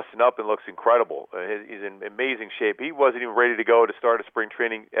are that Justin Upton looks incredible. He's in amazing shape. He wasn't even ready to go to start a spring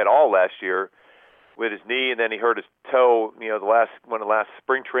training at all last year with his knee, and then he hurt his toe. One of the last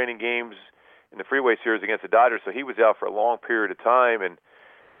spring training games in the Freeway Series against the Dodgers, so he was out for a long period of time. And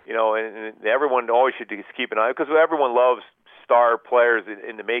and everyone always should just keep an eye, because everyone loves star players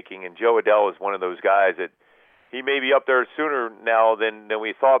in the making, and Joe Adell is one of those guys that he may be up there sooner now than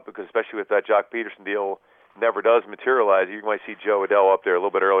we thought, because especially with that Joc Pederson deal never does materialize, you might see Joe Adell up there a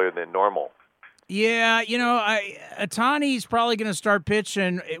little bit earlier than normal. Yeah, Ohtani's probably going to start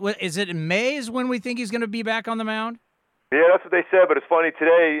pitching. Is it in May is when we think he's going to be back on the mound? Yeah, that's what they said, but it's funny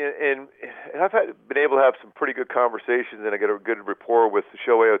today, and I've been able to have some pretty good conversations, and I get a good rapport with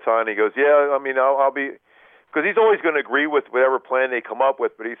Shohei Ohtani. He goes, yeah, I mean, I'll be, because he's always going to agree with whatever plan they come up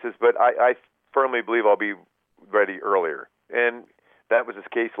with, but he says, but I firmly believe I'll be ready earlier. And that was his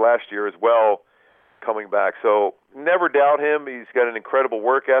case last year as well, coming back. So never doubt him. He's got an incredible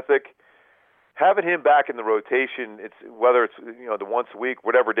work ethic. Having him back in the rotation, whether it's the once a week,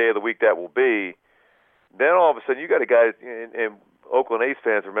 whatever day of the week that will be, then all of a sudden you got a guy, and Oakland A's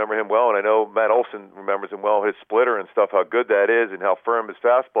fans remember him well, and I know Matt Olson remembers him well, his splitter and stuff, how good that is and how firm his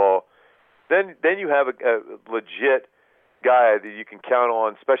fastball. Then you have a legit guy that you can count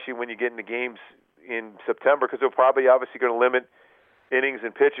on, especially when you get into games in September, because they're probably obviously going to limit innings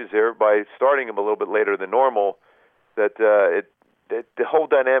and pitches there by starting him a little bit later than normal. That the whole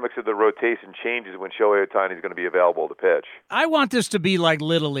dynamics of the rotation changes when Shohei Ohtani is going to be available to pitch. I want this to be like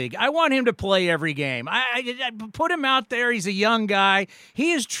Little League. I want him to play every game. I put him out there. He's a young guy.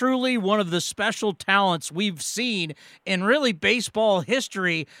 He is truly one of the special talents we've seen in really baseball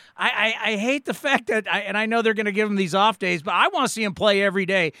history. I hate the fact that, and I know they're going to give him these off days, but I want to see him play every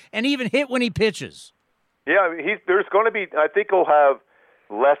day and even hit when he pitches. Yeah, I mean, there's going to be, I think he'll have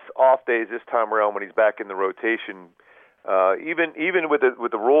less off days this time around when he's back in the rotation. Even with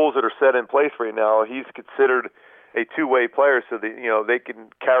the rules that are set in place right now, he's considered a two-way player, so that they can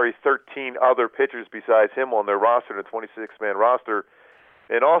carry 13 other pitchers besides him on their roster, in a 26-man roster,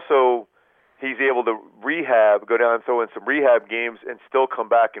 and also he's able to rehab, go down and throw in some rehab games, and still come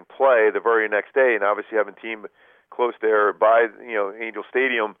back and play the very next day. And obviously, having a team close there by Angel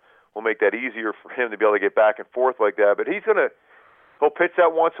Stadium will make that easier for him to be able to get back and forth like that. But he'll pitch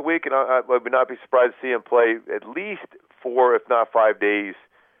that once a week, and I would not be surprised to see him play at least 4, if not 5 days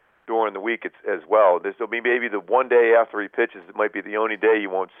during the week as well. There'll be maybe the one day after he pitches, it might be the only day you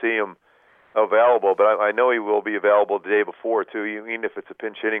won't see him available, but I know he will be available the day before, too, even if it's a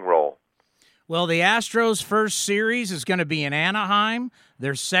pinch hitting role. Well, the Astros' first series is going to be in Anaheim.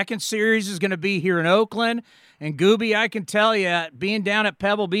 Their second series is going to be here in Oakland. And, Gooby, I can tell you, being down at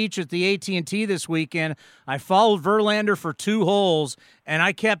Pebble Beach at the AT&T this weekend, I followed Verlander for 2 holes, and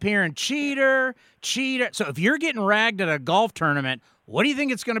I kept hearing, cheater, cheater. So if you're getting ragged at a golf tournament, what do you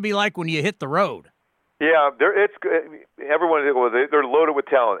think it's going to be like when you hit the road? Yeah, everyone, they're loaded with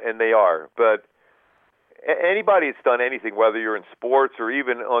talent, and they are. But anybody that's done anything, whether you're in sports or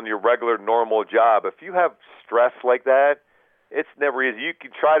even on your regular, normal job, if you have stress like that, it's never easy. You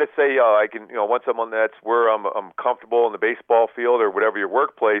can try to say, I can, once I'm on that's where I'm comfortable in the baseball field or whatever your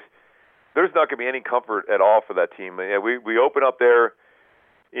workplace, there's not going to be any comfort at all for that team. We open up there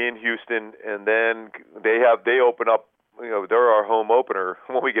in Houston, and then they open up, they're our home opener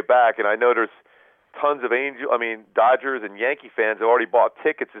when we get back. And I know there's tons of Dodgers and Yankee fans have already bought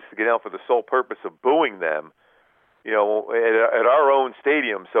tickets just to get out for the sole purpose of booing them, at our own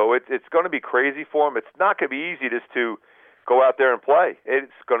stadium. So it's going to be crazy for them. It's not going to be easy just to go out there and play.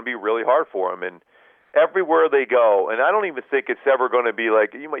 It's going to be really hard for them. And everywhere they go, and I don't even think it's ever going to be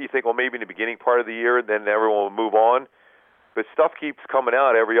like, you think, well, maybe in the beginning part of the year, then everyone will move on. But stuff keeps coming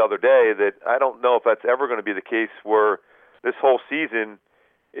out every other day that I don't know if that's ever going to be the case where this whole season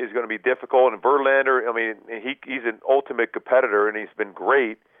is going to be difficult. And Verlander, he's an ultimate competitor, and he's been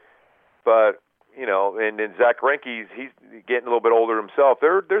great. But, and then Zach Greinke, he's getting a little bit older himself.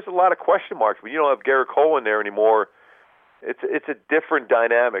 There's a lot of question marks. When you don't have Garrett Cole in there anymore, it's a different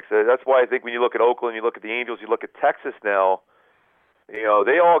dynamic. So that's why I think when you look at Oakland, you look at the Angels, you look at Texas now,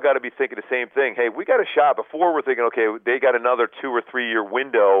 they all got to be thinking the same thing. Hey, we got a shot. Before we're thinking, okay, they got another 2 or 3 year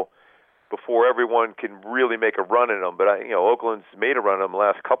window before everyone can really make a run at them. But Oakland's made a run at them the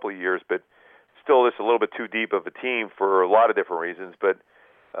last couple of years, but still it's a little bit too deep of a team for a lot of different reasons. But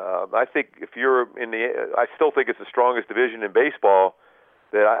I think if you're I still think it's the strongest division in baseball.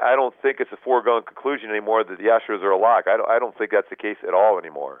 That I don't think it's a foregone conclusion anymore that the Astros are a lock. I don't think that's the case at all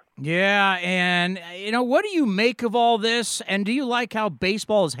anymore. Yeah, and, what do you make of all this, and do you like how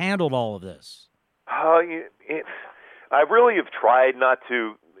baseball has handled all of this? I really have tried not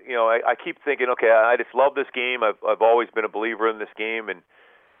to, I keep thinking, okay, I just love this game. I've always been a believer in this game, and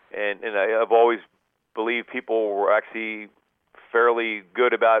I've always believed people were actually fairly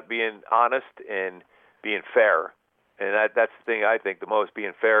good about being honest and being fair. And that's the thing I think the most,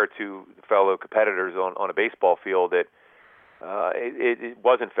 being fair to fellow competitors on a baseball field, that it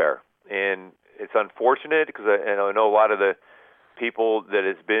wasn't fair. And it's unfortunate because I know a lot of the people that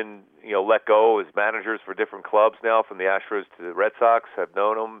has been let go as managers for different clubs now, from the Astros to the Red Sox, have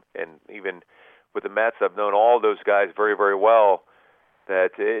known them. And even with the Mets. I've known all those guys very, very well.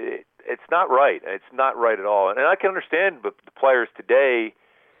 That it's not right. It's not right at all. And I can understand the players today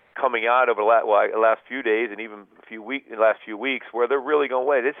coming out over the last few days and even the last few weeks where they're really going,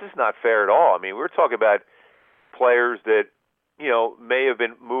 wait, this is not fair at all. I mean, we're talking about players that, may have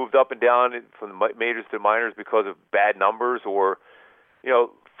been moved up and down from the majors to the minors because of bad numbers or,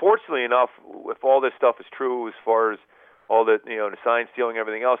 fortunately enough, if all this stuff is true as far as all the, the sign stealing and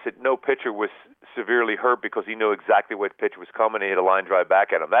everything else, that no pitcher was severely hurt because he knew exactly what pitch was coming and he hit a line drive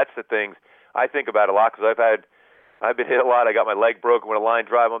back at him. That's the things I think about a lot because I've been hit a lot. I got my leg broken with a line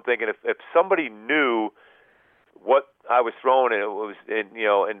drive. I'm thinking if somebody knew what I was throwing and it was,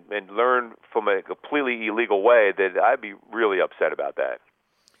 and learned from a completely illegal way, that I'd be really upset about that.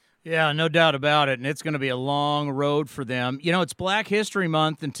 Yeah, no doubt about it, and it's going to be a long road for them. It's Black History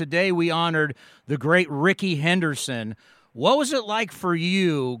Month, and today we honored the great Rickey Henderson. What was it like for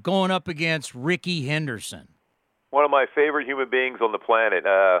you going up against Rickey Henderson? One of my favorite human beings on the planet.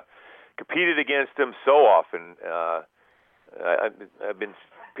 Competed against him so often.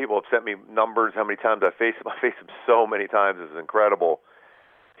 People have sent me numbers how many times I faced him. I faced him so many times. It's incredible.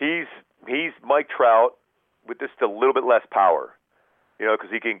 He's Mike Trout with just a little bit less power, because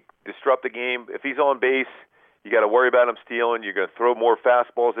he can disrupt the game. If he's on base, you got to worry about him stealing. You're going to throw more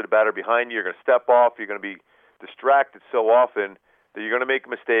fastballs at a batter behind you. You're going to step off. You're going to be distracted so often that you're going to make a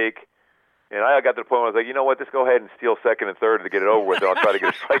mistake. And I got to the point where I was like, you know what, just go ahead and steal second and third to get it over with, and I'll try to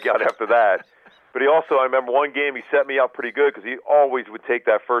get a strikeout after that. But I remember one game he set me up pretty good because he always would take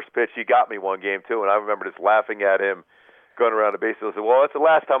that first pitch. He got me one game, too, and I remember just laughing at him going around the bases. I said, well, that's the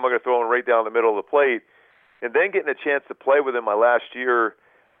last time I'm going to throw him right down the middle of the plate. And then getting a chance to play with him my last year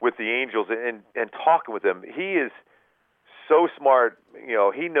with the Angels and talking with him, he is so smart.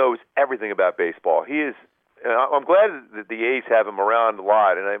 He knows everything about baseball. I'm glad that the A's have him around a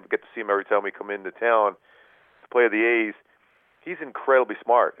lot, and I get to see him every time we come into town to play the A's. He's incredibly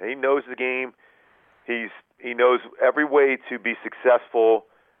smart. He knows the game. He knows every way to be successful,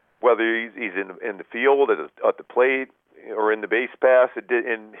 whether he's in the field, at the plate, or in the base pass.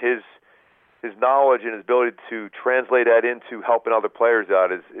 And his knowledge and his ability to translate that into helping other players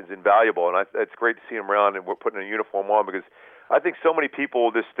out is invaluable. And it's great to see him around, and we're putting a uniform on because I think so many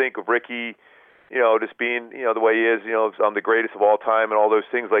people just think of Rickey, just being, the way he is, I'm the greatest of all time and all those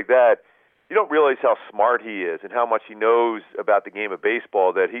things like that. You don't realize how smart he is and how much he knows about the game of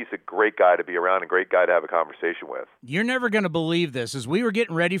baseball, that he's a great guy to be around and a great guy to have a conversation with. You're never going to believe this. As we were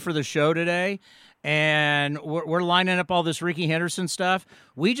getting ready for the show today and we're lining up all this Rickey Henderson stuff,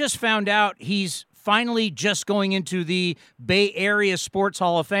 we just found out he's finally just going into the Bay Area Sports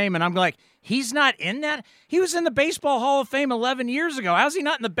Hall of Fame, and I'm like, he's not in that? He was in the Baseball Hall of Fame 11 years ago. How's he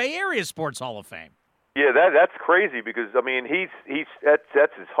not in the Bay Area Sports Hall of Fame? Yeah, that's crazy because,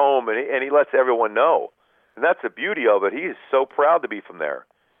 that's his home, and he lets everyone know. And that's the beauty of it. He is so proud to be from there.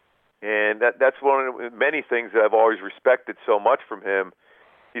 And that's one of the many things that I've always respected so much from him.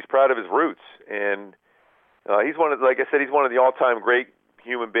 He's proud of his roots. And he's one of the all-time great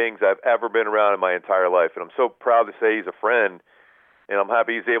human beings I've ever been around in my entire life. And I'm so proud to say he's a friend. And I'm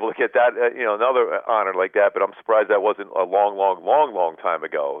happy he's able to get that, another honor like that. But I'm surprised that wasn't a long time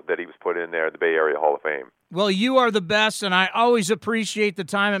ago that he was put in there at the Bay Area Hall of Fame. Well, you are the best, and I always appreciate the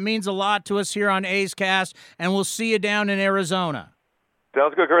time. It means a lot to us here on A's Cast, and we'll see you down in Arizona.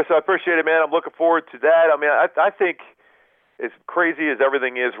 Sounds good, Chris. I appreciate it, man. I'm looking forward to that. I mean, I think as crazy as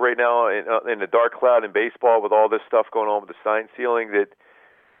everything is right now in the dark cloud in baseball with all this stuff going on with the sign stealing, that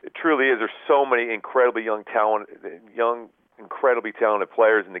it truly is. There's so many incredibly incredibly talented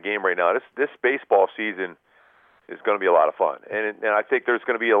players in the game right now. This baseball season is going to be a lot of fun. And I think there's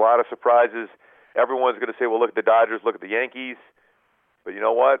going to be a lot of surprises. Everyone's going to say, well, look at the Dodgers, look at the Yankees. But you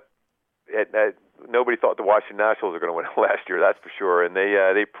know what? Nobody thought the Washington Nationals were going to win last year, that's for sure. And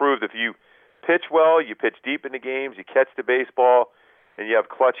they proved if you pitch well, you pitch deep in the games, you catch the baseball, and you have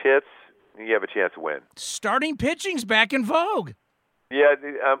clutch hits, you have a chance to win. Starting pitching's back in vogue. Yeah,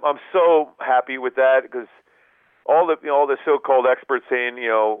 I'm so happy with that because all the so-called experts saying,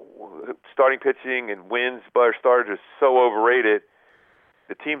 starting pitching and wins by starters is so overrated.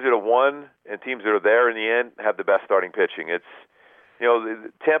 The teams that have won and teams that are there in the end have the best starting pitching. It's,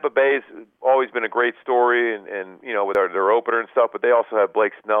 Tampa Bay's always been a great story and with their opener and stuff, but they also have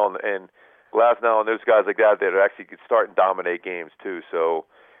Blake Snell and Glasnow and those guys like that actually could start and dominate games too. So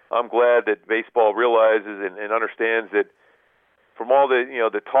I'm glad that baseball realizes and understands that from all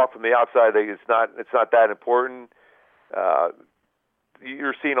the talk from the outside, that it's not that important.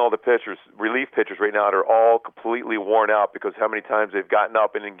 You're seeing all the pitchers, relief pitchers right now, that are all completely worn out because how many times they've gotten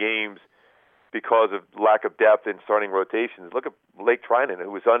up and in games because of lack of depth in starting rotations. Look at Blake Trinan,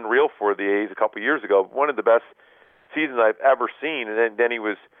 who was unreal for the A's a couple of years ago. One of the best seasons I've ever seen, and then he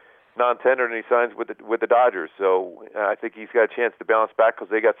was non-tender and he signs with the Dodgers. So I think he's got a chance to bounce back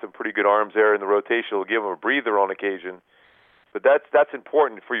because they got some pretty good arms there in the rotation. Will give him a breather on occasion. But that's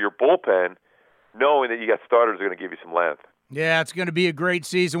important for your bullpen, knowing that you got starters that are going to give you some length. Yeah, it's going to be a great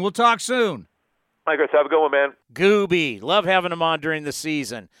season. We'll talk soon. All right, guys, have a good one, man. Gooby, love having him on during the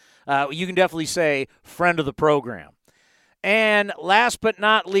season. You can definitely say friend of the program. And last but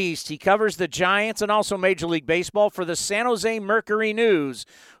not least, he covers the Giants and also Major League Baseball for the San Jose Mercury News.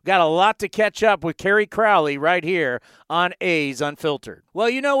 Got a lot to catch up with Kerry Crowley right here on A's Unfiltered. Well,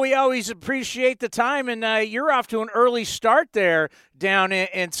 we always appreciate the time, and you're off to an early start there down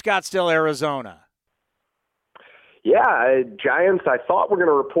in Scottsdale, Arizona. Yeah, Giants, I thought were going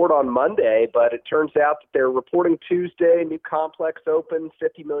to report on Monday, but it turns out that they're reporting Tuesday. New complex open,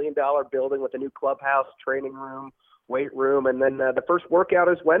 $50 million building with a new clubhouse, training room, weight room, and then the first workout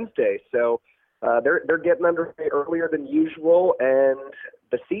is Wednesday. So they're getting underway earlier than usual, and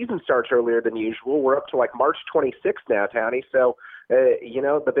the season starts earlier than usual. We're up to like March 26th now, Townie. So,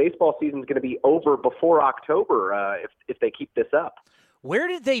 the baseball season is going to be over before October if they keep this up. Where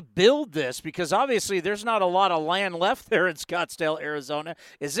did they build this? Because obviously there's not a lot of land left there in Scottsdale, Arizona.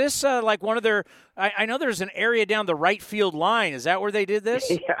 Is this like one of their – I know there's an area down the right field line. Is that where they did this?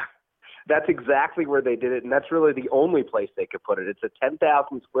 Yeah, that's exactly where they did it, and that's really the only place they could put it. It's a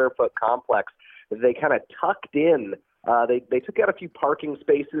 10,000-square-foot complex that they kind of tucked in. They took out a few parking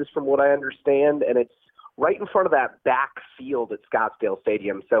spaces from what I understand, and it's right in front of that back field at Scottsdale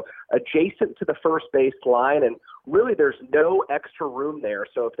Stadium. So adjacent to the first base line, and really there's no extra room there.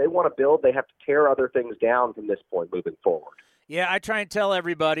 So if they want to build, they have to tear other things down from this point moving forward. Yeah, I try and tell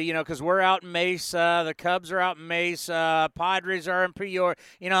everybody, because we're out in Mesa, the Cubs are out in Mesa, Padres are in Peoria.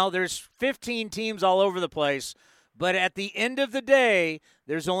 There's 15 teams all over the place. But at the end of the day,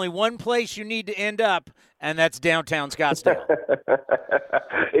 there's only one place you need to end up, and that's downtown Scottsdale.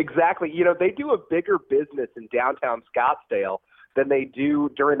 Exactly. They do a bigger business in downtown Scottsdale than they do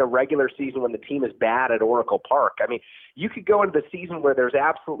during the regular season when the team is bad at Oracle Park. I mean, you could go into the season where there's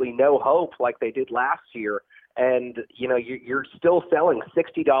absolutely no hope like they did last year, and, you're still selling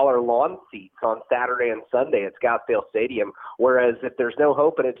 $60 lawn seats on Saturday and Sunday at Scottsdale Stadium, whereas if there's no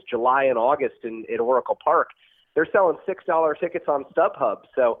hope and it's July and August in Oracle Park, they're selling $6 tickets on StubHub.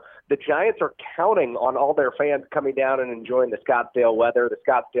 So the Giants are counting on all their fans coming down and enjoying the Scottsdale weather, the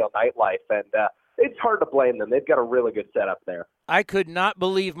Scottsdale nightlife, and it's hard to blame them. They've got a really good setup there. I could not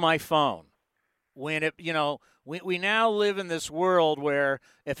believe my phone when it, we now live in this world where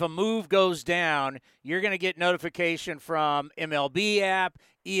if a move goes down, you're going to get notification from MLB app,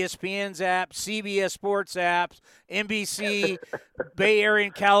 ESPN's app, CBS Sports apps, NBC, Bay Area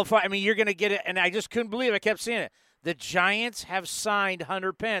and California. I mean, you're going to get it, and I just couldn't believe it. I kept seeing it. The Giants have signed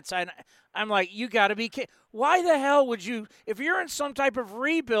Hunter Pence. I'm like, you got to be kidding. Why the hell would you, if you're in some type of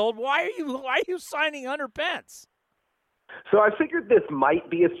rebuild, why are you signing Hunter Pence? So I figured this might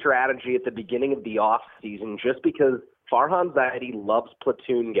be a strategy at the beginning of the offseason just because Farhan Zaidi loves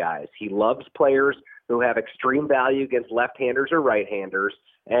platoon guys. He loves players who have extreme value against left-handers or right-handers,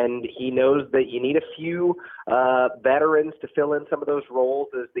 and he knows that you need a few veterans to fill in some of those roles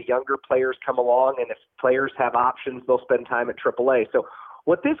as the younger players come along, and if players have options, they'll spend time at AAA. So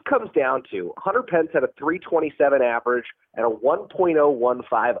what this comes down to, Hunter Pence had a .327 average and a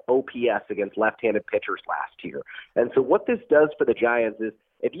 1.015 OPS against left-handed pitchers last year. And so what this does for the Giants is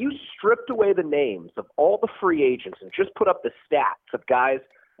if you stripped away the names of all the free agents and just put up the stats of guys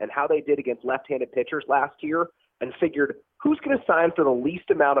and how they did against left-handed pitchers last year and figured who's going to sign for the least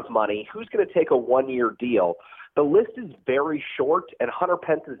amount of money, who's going to take a one-year deal, the list is very short, and Hunter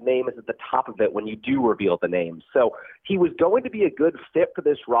Pence's name is at the top of it when you do reveal the names. So he was going to be a good fit for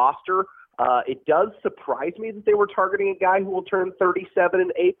this roster. It does surprise me that they were targeting a guy who will turn 37 in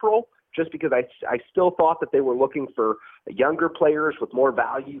April, just because I still thought that they were looking for younger players with more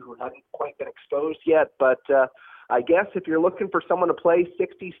value who hadn't quite been exposed yet. But I guess if you're looking for someone to play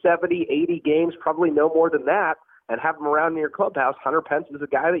 60, 70, 80 games, probably no more than that, and have him around in your clubhouse, Hunter Pence is a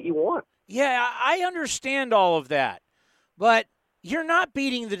guy that you want. Yeah, I understand all of that, but you're not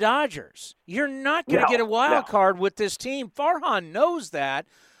beating the Dodgers. You're not going to get a wild card with this team. Farhan knows that.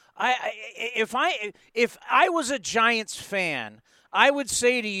 If I was a Giants fan, I would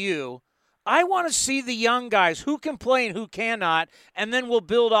say to you, I want to see the young guys who can play and who cannot, and then we'll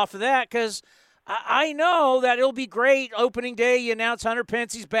build off of that because I know that it'll be great. Opening day, you announce Hunter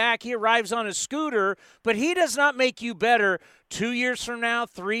Pence, he's back. He arrives on a scooter, but he does not make you better 2 years from now,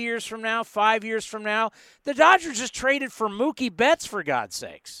 3 years from now, 5 years from now. The Dodgers just traded for Mookie Betts, for God's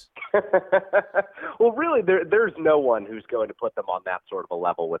sakes. Well, really, there's no one who's going to put them on that sort of a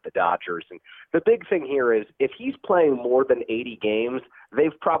level with the Dodgers. And the big thing here is if he's playing more than 80 games,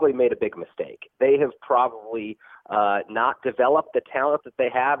 they've probably made a big mistake. They have probably not developed the talent that they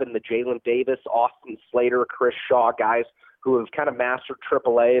have in the Jalen Davis, Austin Slater, Chris Shaw guys who have kind of mastered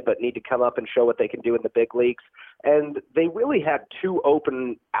AAA but need to come up and show what they can do in the big leagues. And they really had two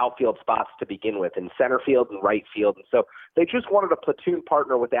open outfield spots to begin with in center field and right field. And so they just wanted a platoon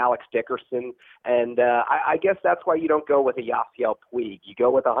partner with Alex Dickerson. And I guess that's why you don't go with a Yasiel Puig. You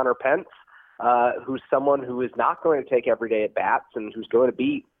go with a Hunter Pence, who's someone who is not going to take everyday at-bats and who's going to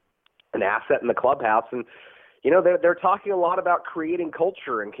be an asset in the clubhouse. And, you know, they're talking a lot about creating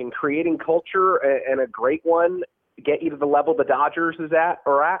culture. And can creating culture and a great one get you to the level the Dodgers is at?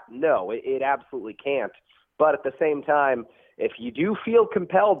 No, it absolutely can't. But at the same time, if you do feel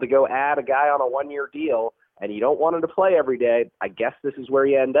compelled to go add a guy on a one-year deal and you don't want him to play every day, I guess this is where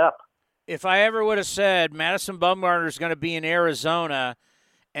you end up. If I ever would have said Madison Bumgarner is going to be in Arizona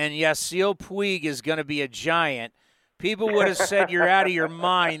and Yasiel Puig is going to be a Giant, people would have said you're out of your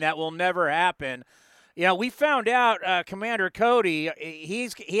mind. That will never happen. You know, we found out Commander Cody, he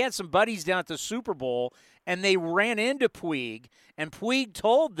had some buddies down at the Super Bowl, and they ran into Puig, and Puig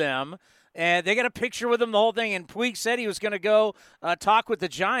told them, and they got a picture with him, the whole thing, and Puig said he was going to go talk with the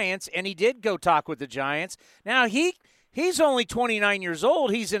Giants, and he did go talk with the Giants. Now, he's only 29 years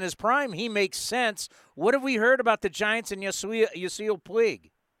old. He's in his prime. He makes sense. What have we heard about the Giants and Yasiel Puig?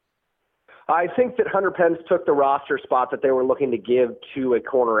 I think that Hunter Pence took the roster spot that they were looking to give to a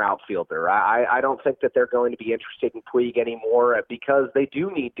corner outfielder. I don't think that they're going to be interested in Puig anymore because they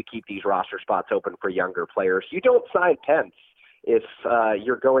do need to keep these roster spots open for younger players. You don't sign Pence if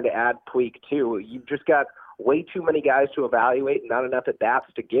you're going to add Puig too. You've just got way too many guys to evaluate and not enough at-bats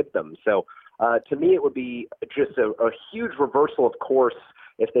to give them. So to me, it would be just a huge reversal of course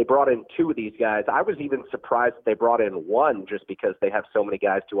if they brought in two of these guys. I was even surprised that they brought in one just because they have so many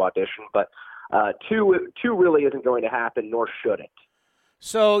guys to audition. But two really isn't going to happen, nor should it.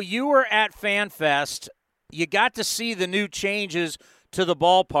 So you were at FanFest. You got to see the new changes to the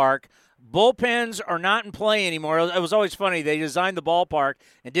ballpark. Bullpens are not in play anymore. It was always funny. They designed the ballpark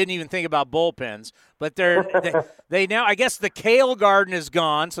and didn't even think about bullpens. But they now, I guess the Kale Garden is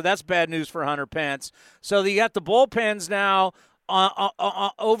gone, so that's bad news for Hunter Pence. So you got the bullpens now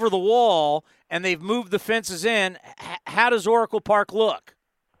over the wall, and they've moved the fences in. How does Oracle Park look?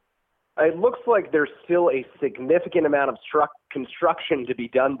 It looks like there's still a significant amount of construction to be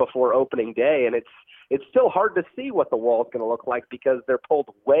done before opening day, and it's still hard to see what the wall is going to look like because they're pulled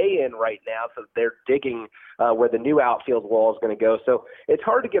way in right now, so they're digging where the new outfield wall is going to go. So it's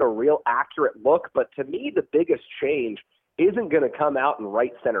hard to get a real accurate look, but to me the biggest change isn't going to come out in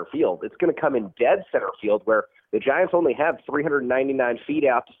right center field. It's going to come in dead center field where the Giants only have 399 feet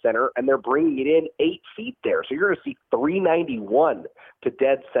out to center, and they're bringing it in 8 feet there. So you're going to see 391 to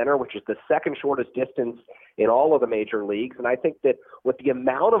dead center, which is the second shortest distance in all of the major leagues. And I think that with the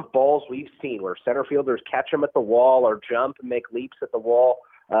amount of balls we've seen where center fielders catch them at the wall or jump and make leaps at the wall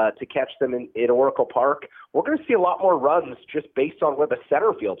to catch them in Oracle Park, we're going to see a lot more runs just based on where the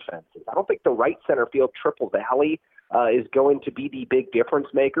center field fence is. I don't think the right center field Triple Valley is going to be the big difference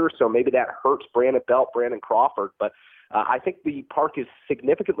maker, so maybe that hurts Brandon Belt, Brandon Crawford, but I think the park is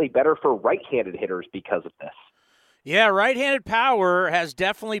significantly better for right-handed hitters because of this. Yeah, right-handed power has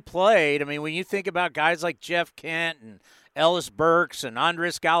definitely played. I mean, when you think about guys like Jeff Kent and Ellis Burks and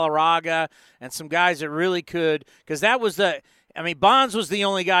Andres Galarraga and some guys that really could, because that was Bonds was the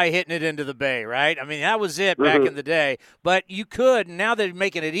only guy hitting it into the bay, right? I mean, that was it back in the day. But you could, now they're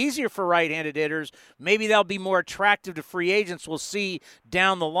making it easier for right-handed hitters, maybe they'll be more attractive to free agents. We'll see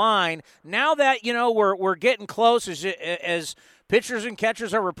down the line. Now that, you know, we're getting close as pitchers and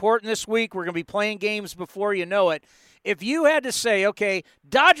catchers are reporting this week, we're going to be playing games before you know it. If you had to say, okay,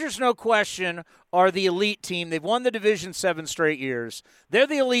 Dodgers, no question, are the elite team. They've won the division 7 straight years. They're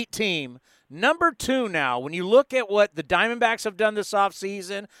the elite team. Number 2 now, when you look at what the Diamondbacks have done this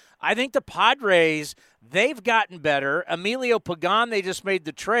offseason, I think the Padres, they've gotten better. Emilio Pagan, they just made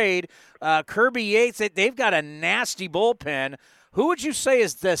the trade. Kirby Yates, they've got a nasty bullpen. Who would you say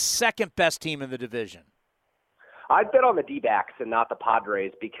is the second best team in the division? I'd bet on the D-backs and not the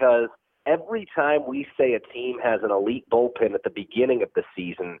Padres because every time we say a team has an elite bullpen at the beginning of the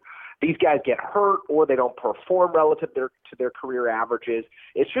season, these guys get hurt or they don't perform relative to their career averages.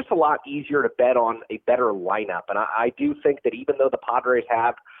 It's just a lot easier to bet on a better lineup. And I do think that even though the Padres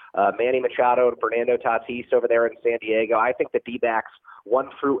have Manny Machado and Fernando Tatis over there in San Diego. I think the D-backs 1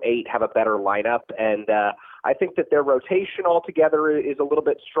 through 8 have a better lineup, and I think that their rotation altogether is a little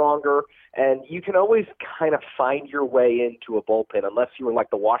bit stronger, and you can always kind of find your way into a bullpen unless you were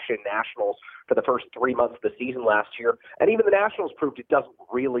like the Washington Nationals for the first 3 months of the season last year. And even the Nationals proved it doesn't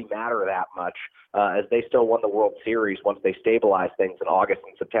really matter that much as they still won the World Series once they stabilized things in August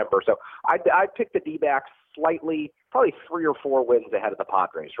and September. So I'd pick the D-backs slightly, probably 3 or 4 wins ahead of the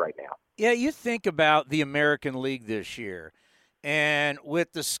Padres right now. Yeah, you think about the American League this year. And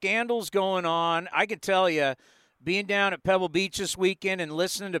with the scandals going on, I can tell you, being down at Pebble Beach this weekend and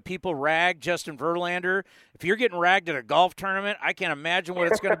listening to people rag Justin Verlander, if you're getting ragged at a golf tournament, I can't imagine what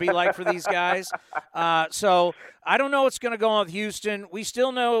it's going to be like for these guys. So I don't know what's going to go on with Houston. We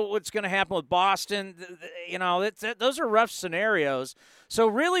still know what's going to happen with Boston. You know, those are rough scenarios. So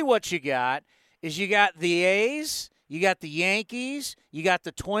really what you got is you got the A's, you got the Yankees, you got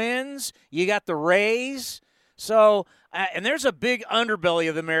the Twins, you got the Rays. So, and there's a big underbelly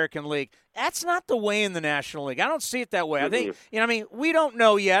of the American League. That's not the way in the National League. I don't see it that way. I think, we don't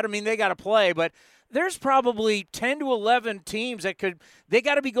know yet. I mean, they got to play, but there's probably 10 to 11 teams that they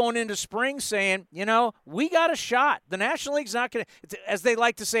got to be going into spring saying, we got a shot. The National League's not going to, as they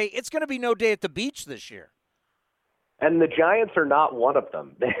like to say, it's going to be no day at the beach this year. And the Giants are not one of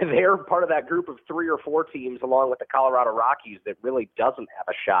them. They're part of that group of 3 or 4 teams along with the Colorado Rockies that really doesn't have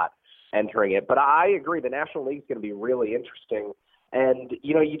a shot entering it. But I agree, the National League is going to be really interesting. And,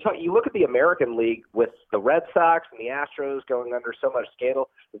 you look at the American League with the Red Sox and the Astros going under so much scandal.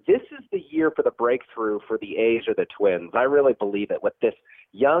 This is the year for the breakthrough for the A's or the Twins. I really believe it. With this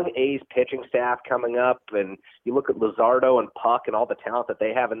young A's pitching staff coming up, and you look at Luzardo and Puck and all the talent that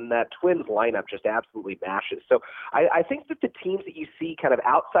they have, and that Twins lineup just absolutely mashes. So I think that the teams that you see kind of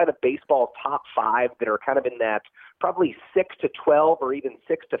outside of baseball's top 5 that are kind of in that probably 6 to 12 or even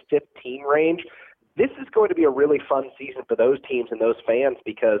 6 to 15 range, this is going to be a really fun season for those teams and those fans,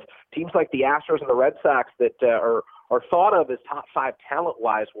 because teams like the Astros and the Red Sox that are thought of as top 5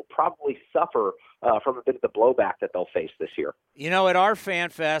 talent-wise will probably suffer from a bit of the blowback that they'll face this year. At our Fan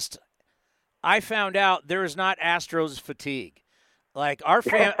Fest, I found out there is not Astros fatigue. Like our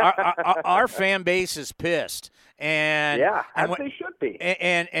fan base is pissed, and as they should be.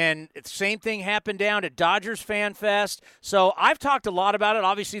 And same thing happened down at Dodgers Fan Fest. So I've talked a lot about it.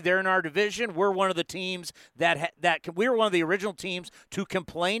 Obviously, they're in our division. We're one of the teams that we were one of the original teams to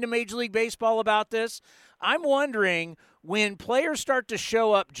complain to Major League Baseball about this. I'm wondering, when players start to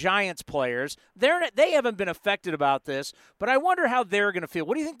show up, Giants players, they haven't been affected about this, but I wonder how they're going to feel.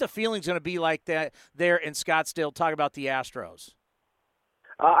 What do you think the feeling's going to be like that there in Scottsdale? Talk about the Astros.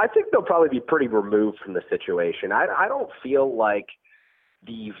 I think they'll probably be pretty removed from the situation. I don't feel like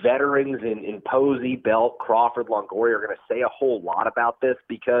the veterans in Posey, Belt, Crawford, Longoria are going to say a whole lot about this,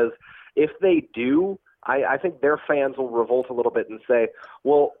 because if they do, I think their fans will revolt a little bit and say,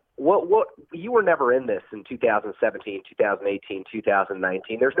 well, what you were never in this in 2017, 2018,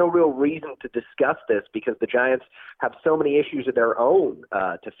 2019. There's no real reason to discuss this because the Giants have so many issues of their own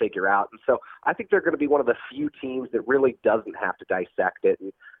to figure out. And so I think they're going to be one of the few teams that really doesn't have to dissect it.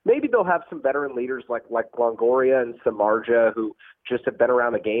 And maybe they'll have some veteran leaders like Longoria and Samardzija, who just have been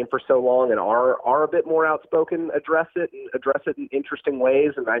around the game for so long and are a bit more outspoken, address it in interesting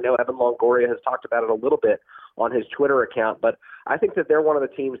ways. And I know Evan Longoria has talked about it a little bit on his Twitter account, but I think that they're one of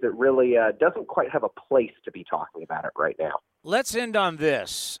the teams that really doesn't quite have a place to be talking about it right now. Let's end on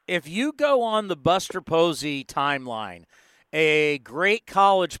this. If you go on the Buster Posey timeline, a great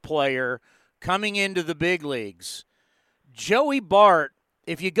college player coming into the big leagues, Joey Bart,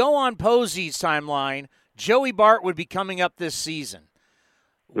 if you go on Posey's timeline, Joey Bart would be coming up this season.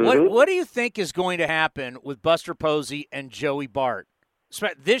 What do you think is going to happen with Buster Posey and Joey Bart?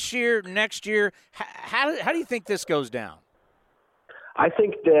 This year, next year, how do you think this goes down? I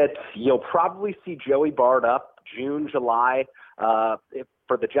think that you'll probably see Joey Bart up June, July.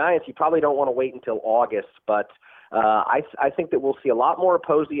 For the Giants, you probably don't want to wait until August, but I think that we'll see a lot more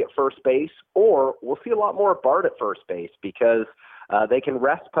Posey at first base, or we'll see a lot more Bart at first base, because they can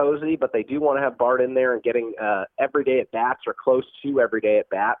rest Posey, but they do want to have Bart in there and getting everyday at-bats or close to everyday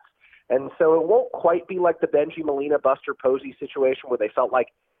at-bats. And so it won't quite be like the Bengie Molina, Buster Posey situation where they felt like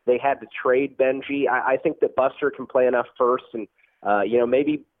they had to trade Bengie. I think that Buster can play enough first, and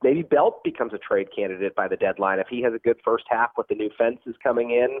maybe Belt becomes a trade candidate by the deadline if he has a good first half with the new fences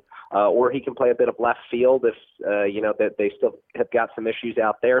coming in, or he can play a bit of left field if that they still have got some issues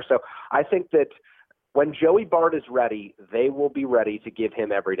out there. So I think that when Joey Bart is ready, they will be ready to give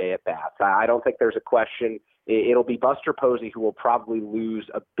him everyday at bats. I don't think there's a question. It'll be Buster Posey who will probably lose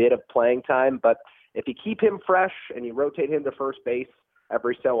a bit of playing time, but if you keep him fresh and you rotate him to first base,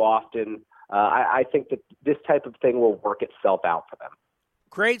 every so often. I think that this type of thing will work itself out for them.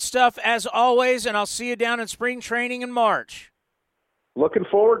 Great stuff as always, and I'll see you down in spring training in March. Looking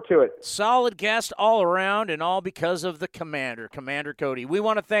forward to it. Solid guest all around, and all because of the Commander, Commander Cody. We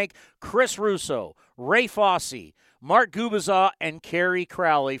want to thank Chris Russo, Ray Fosse, Mark Gubizaw, and Kerry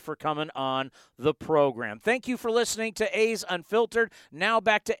Crowley for coming on the program. Thank you for listening to A's Unfiltered. Now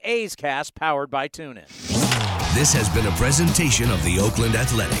back to A's Cast, powered by TuneIn. This has been a presentation of the Oakland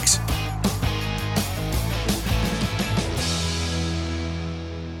Athletics.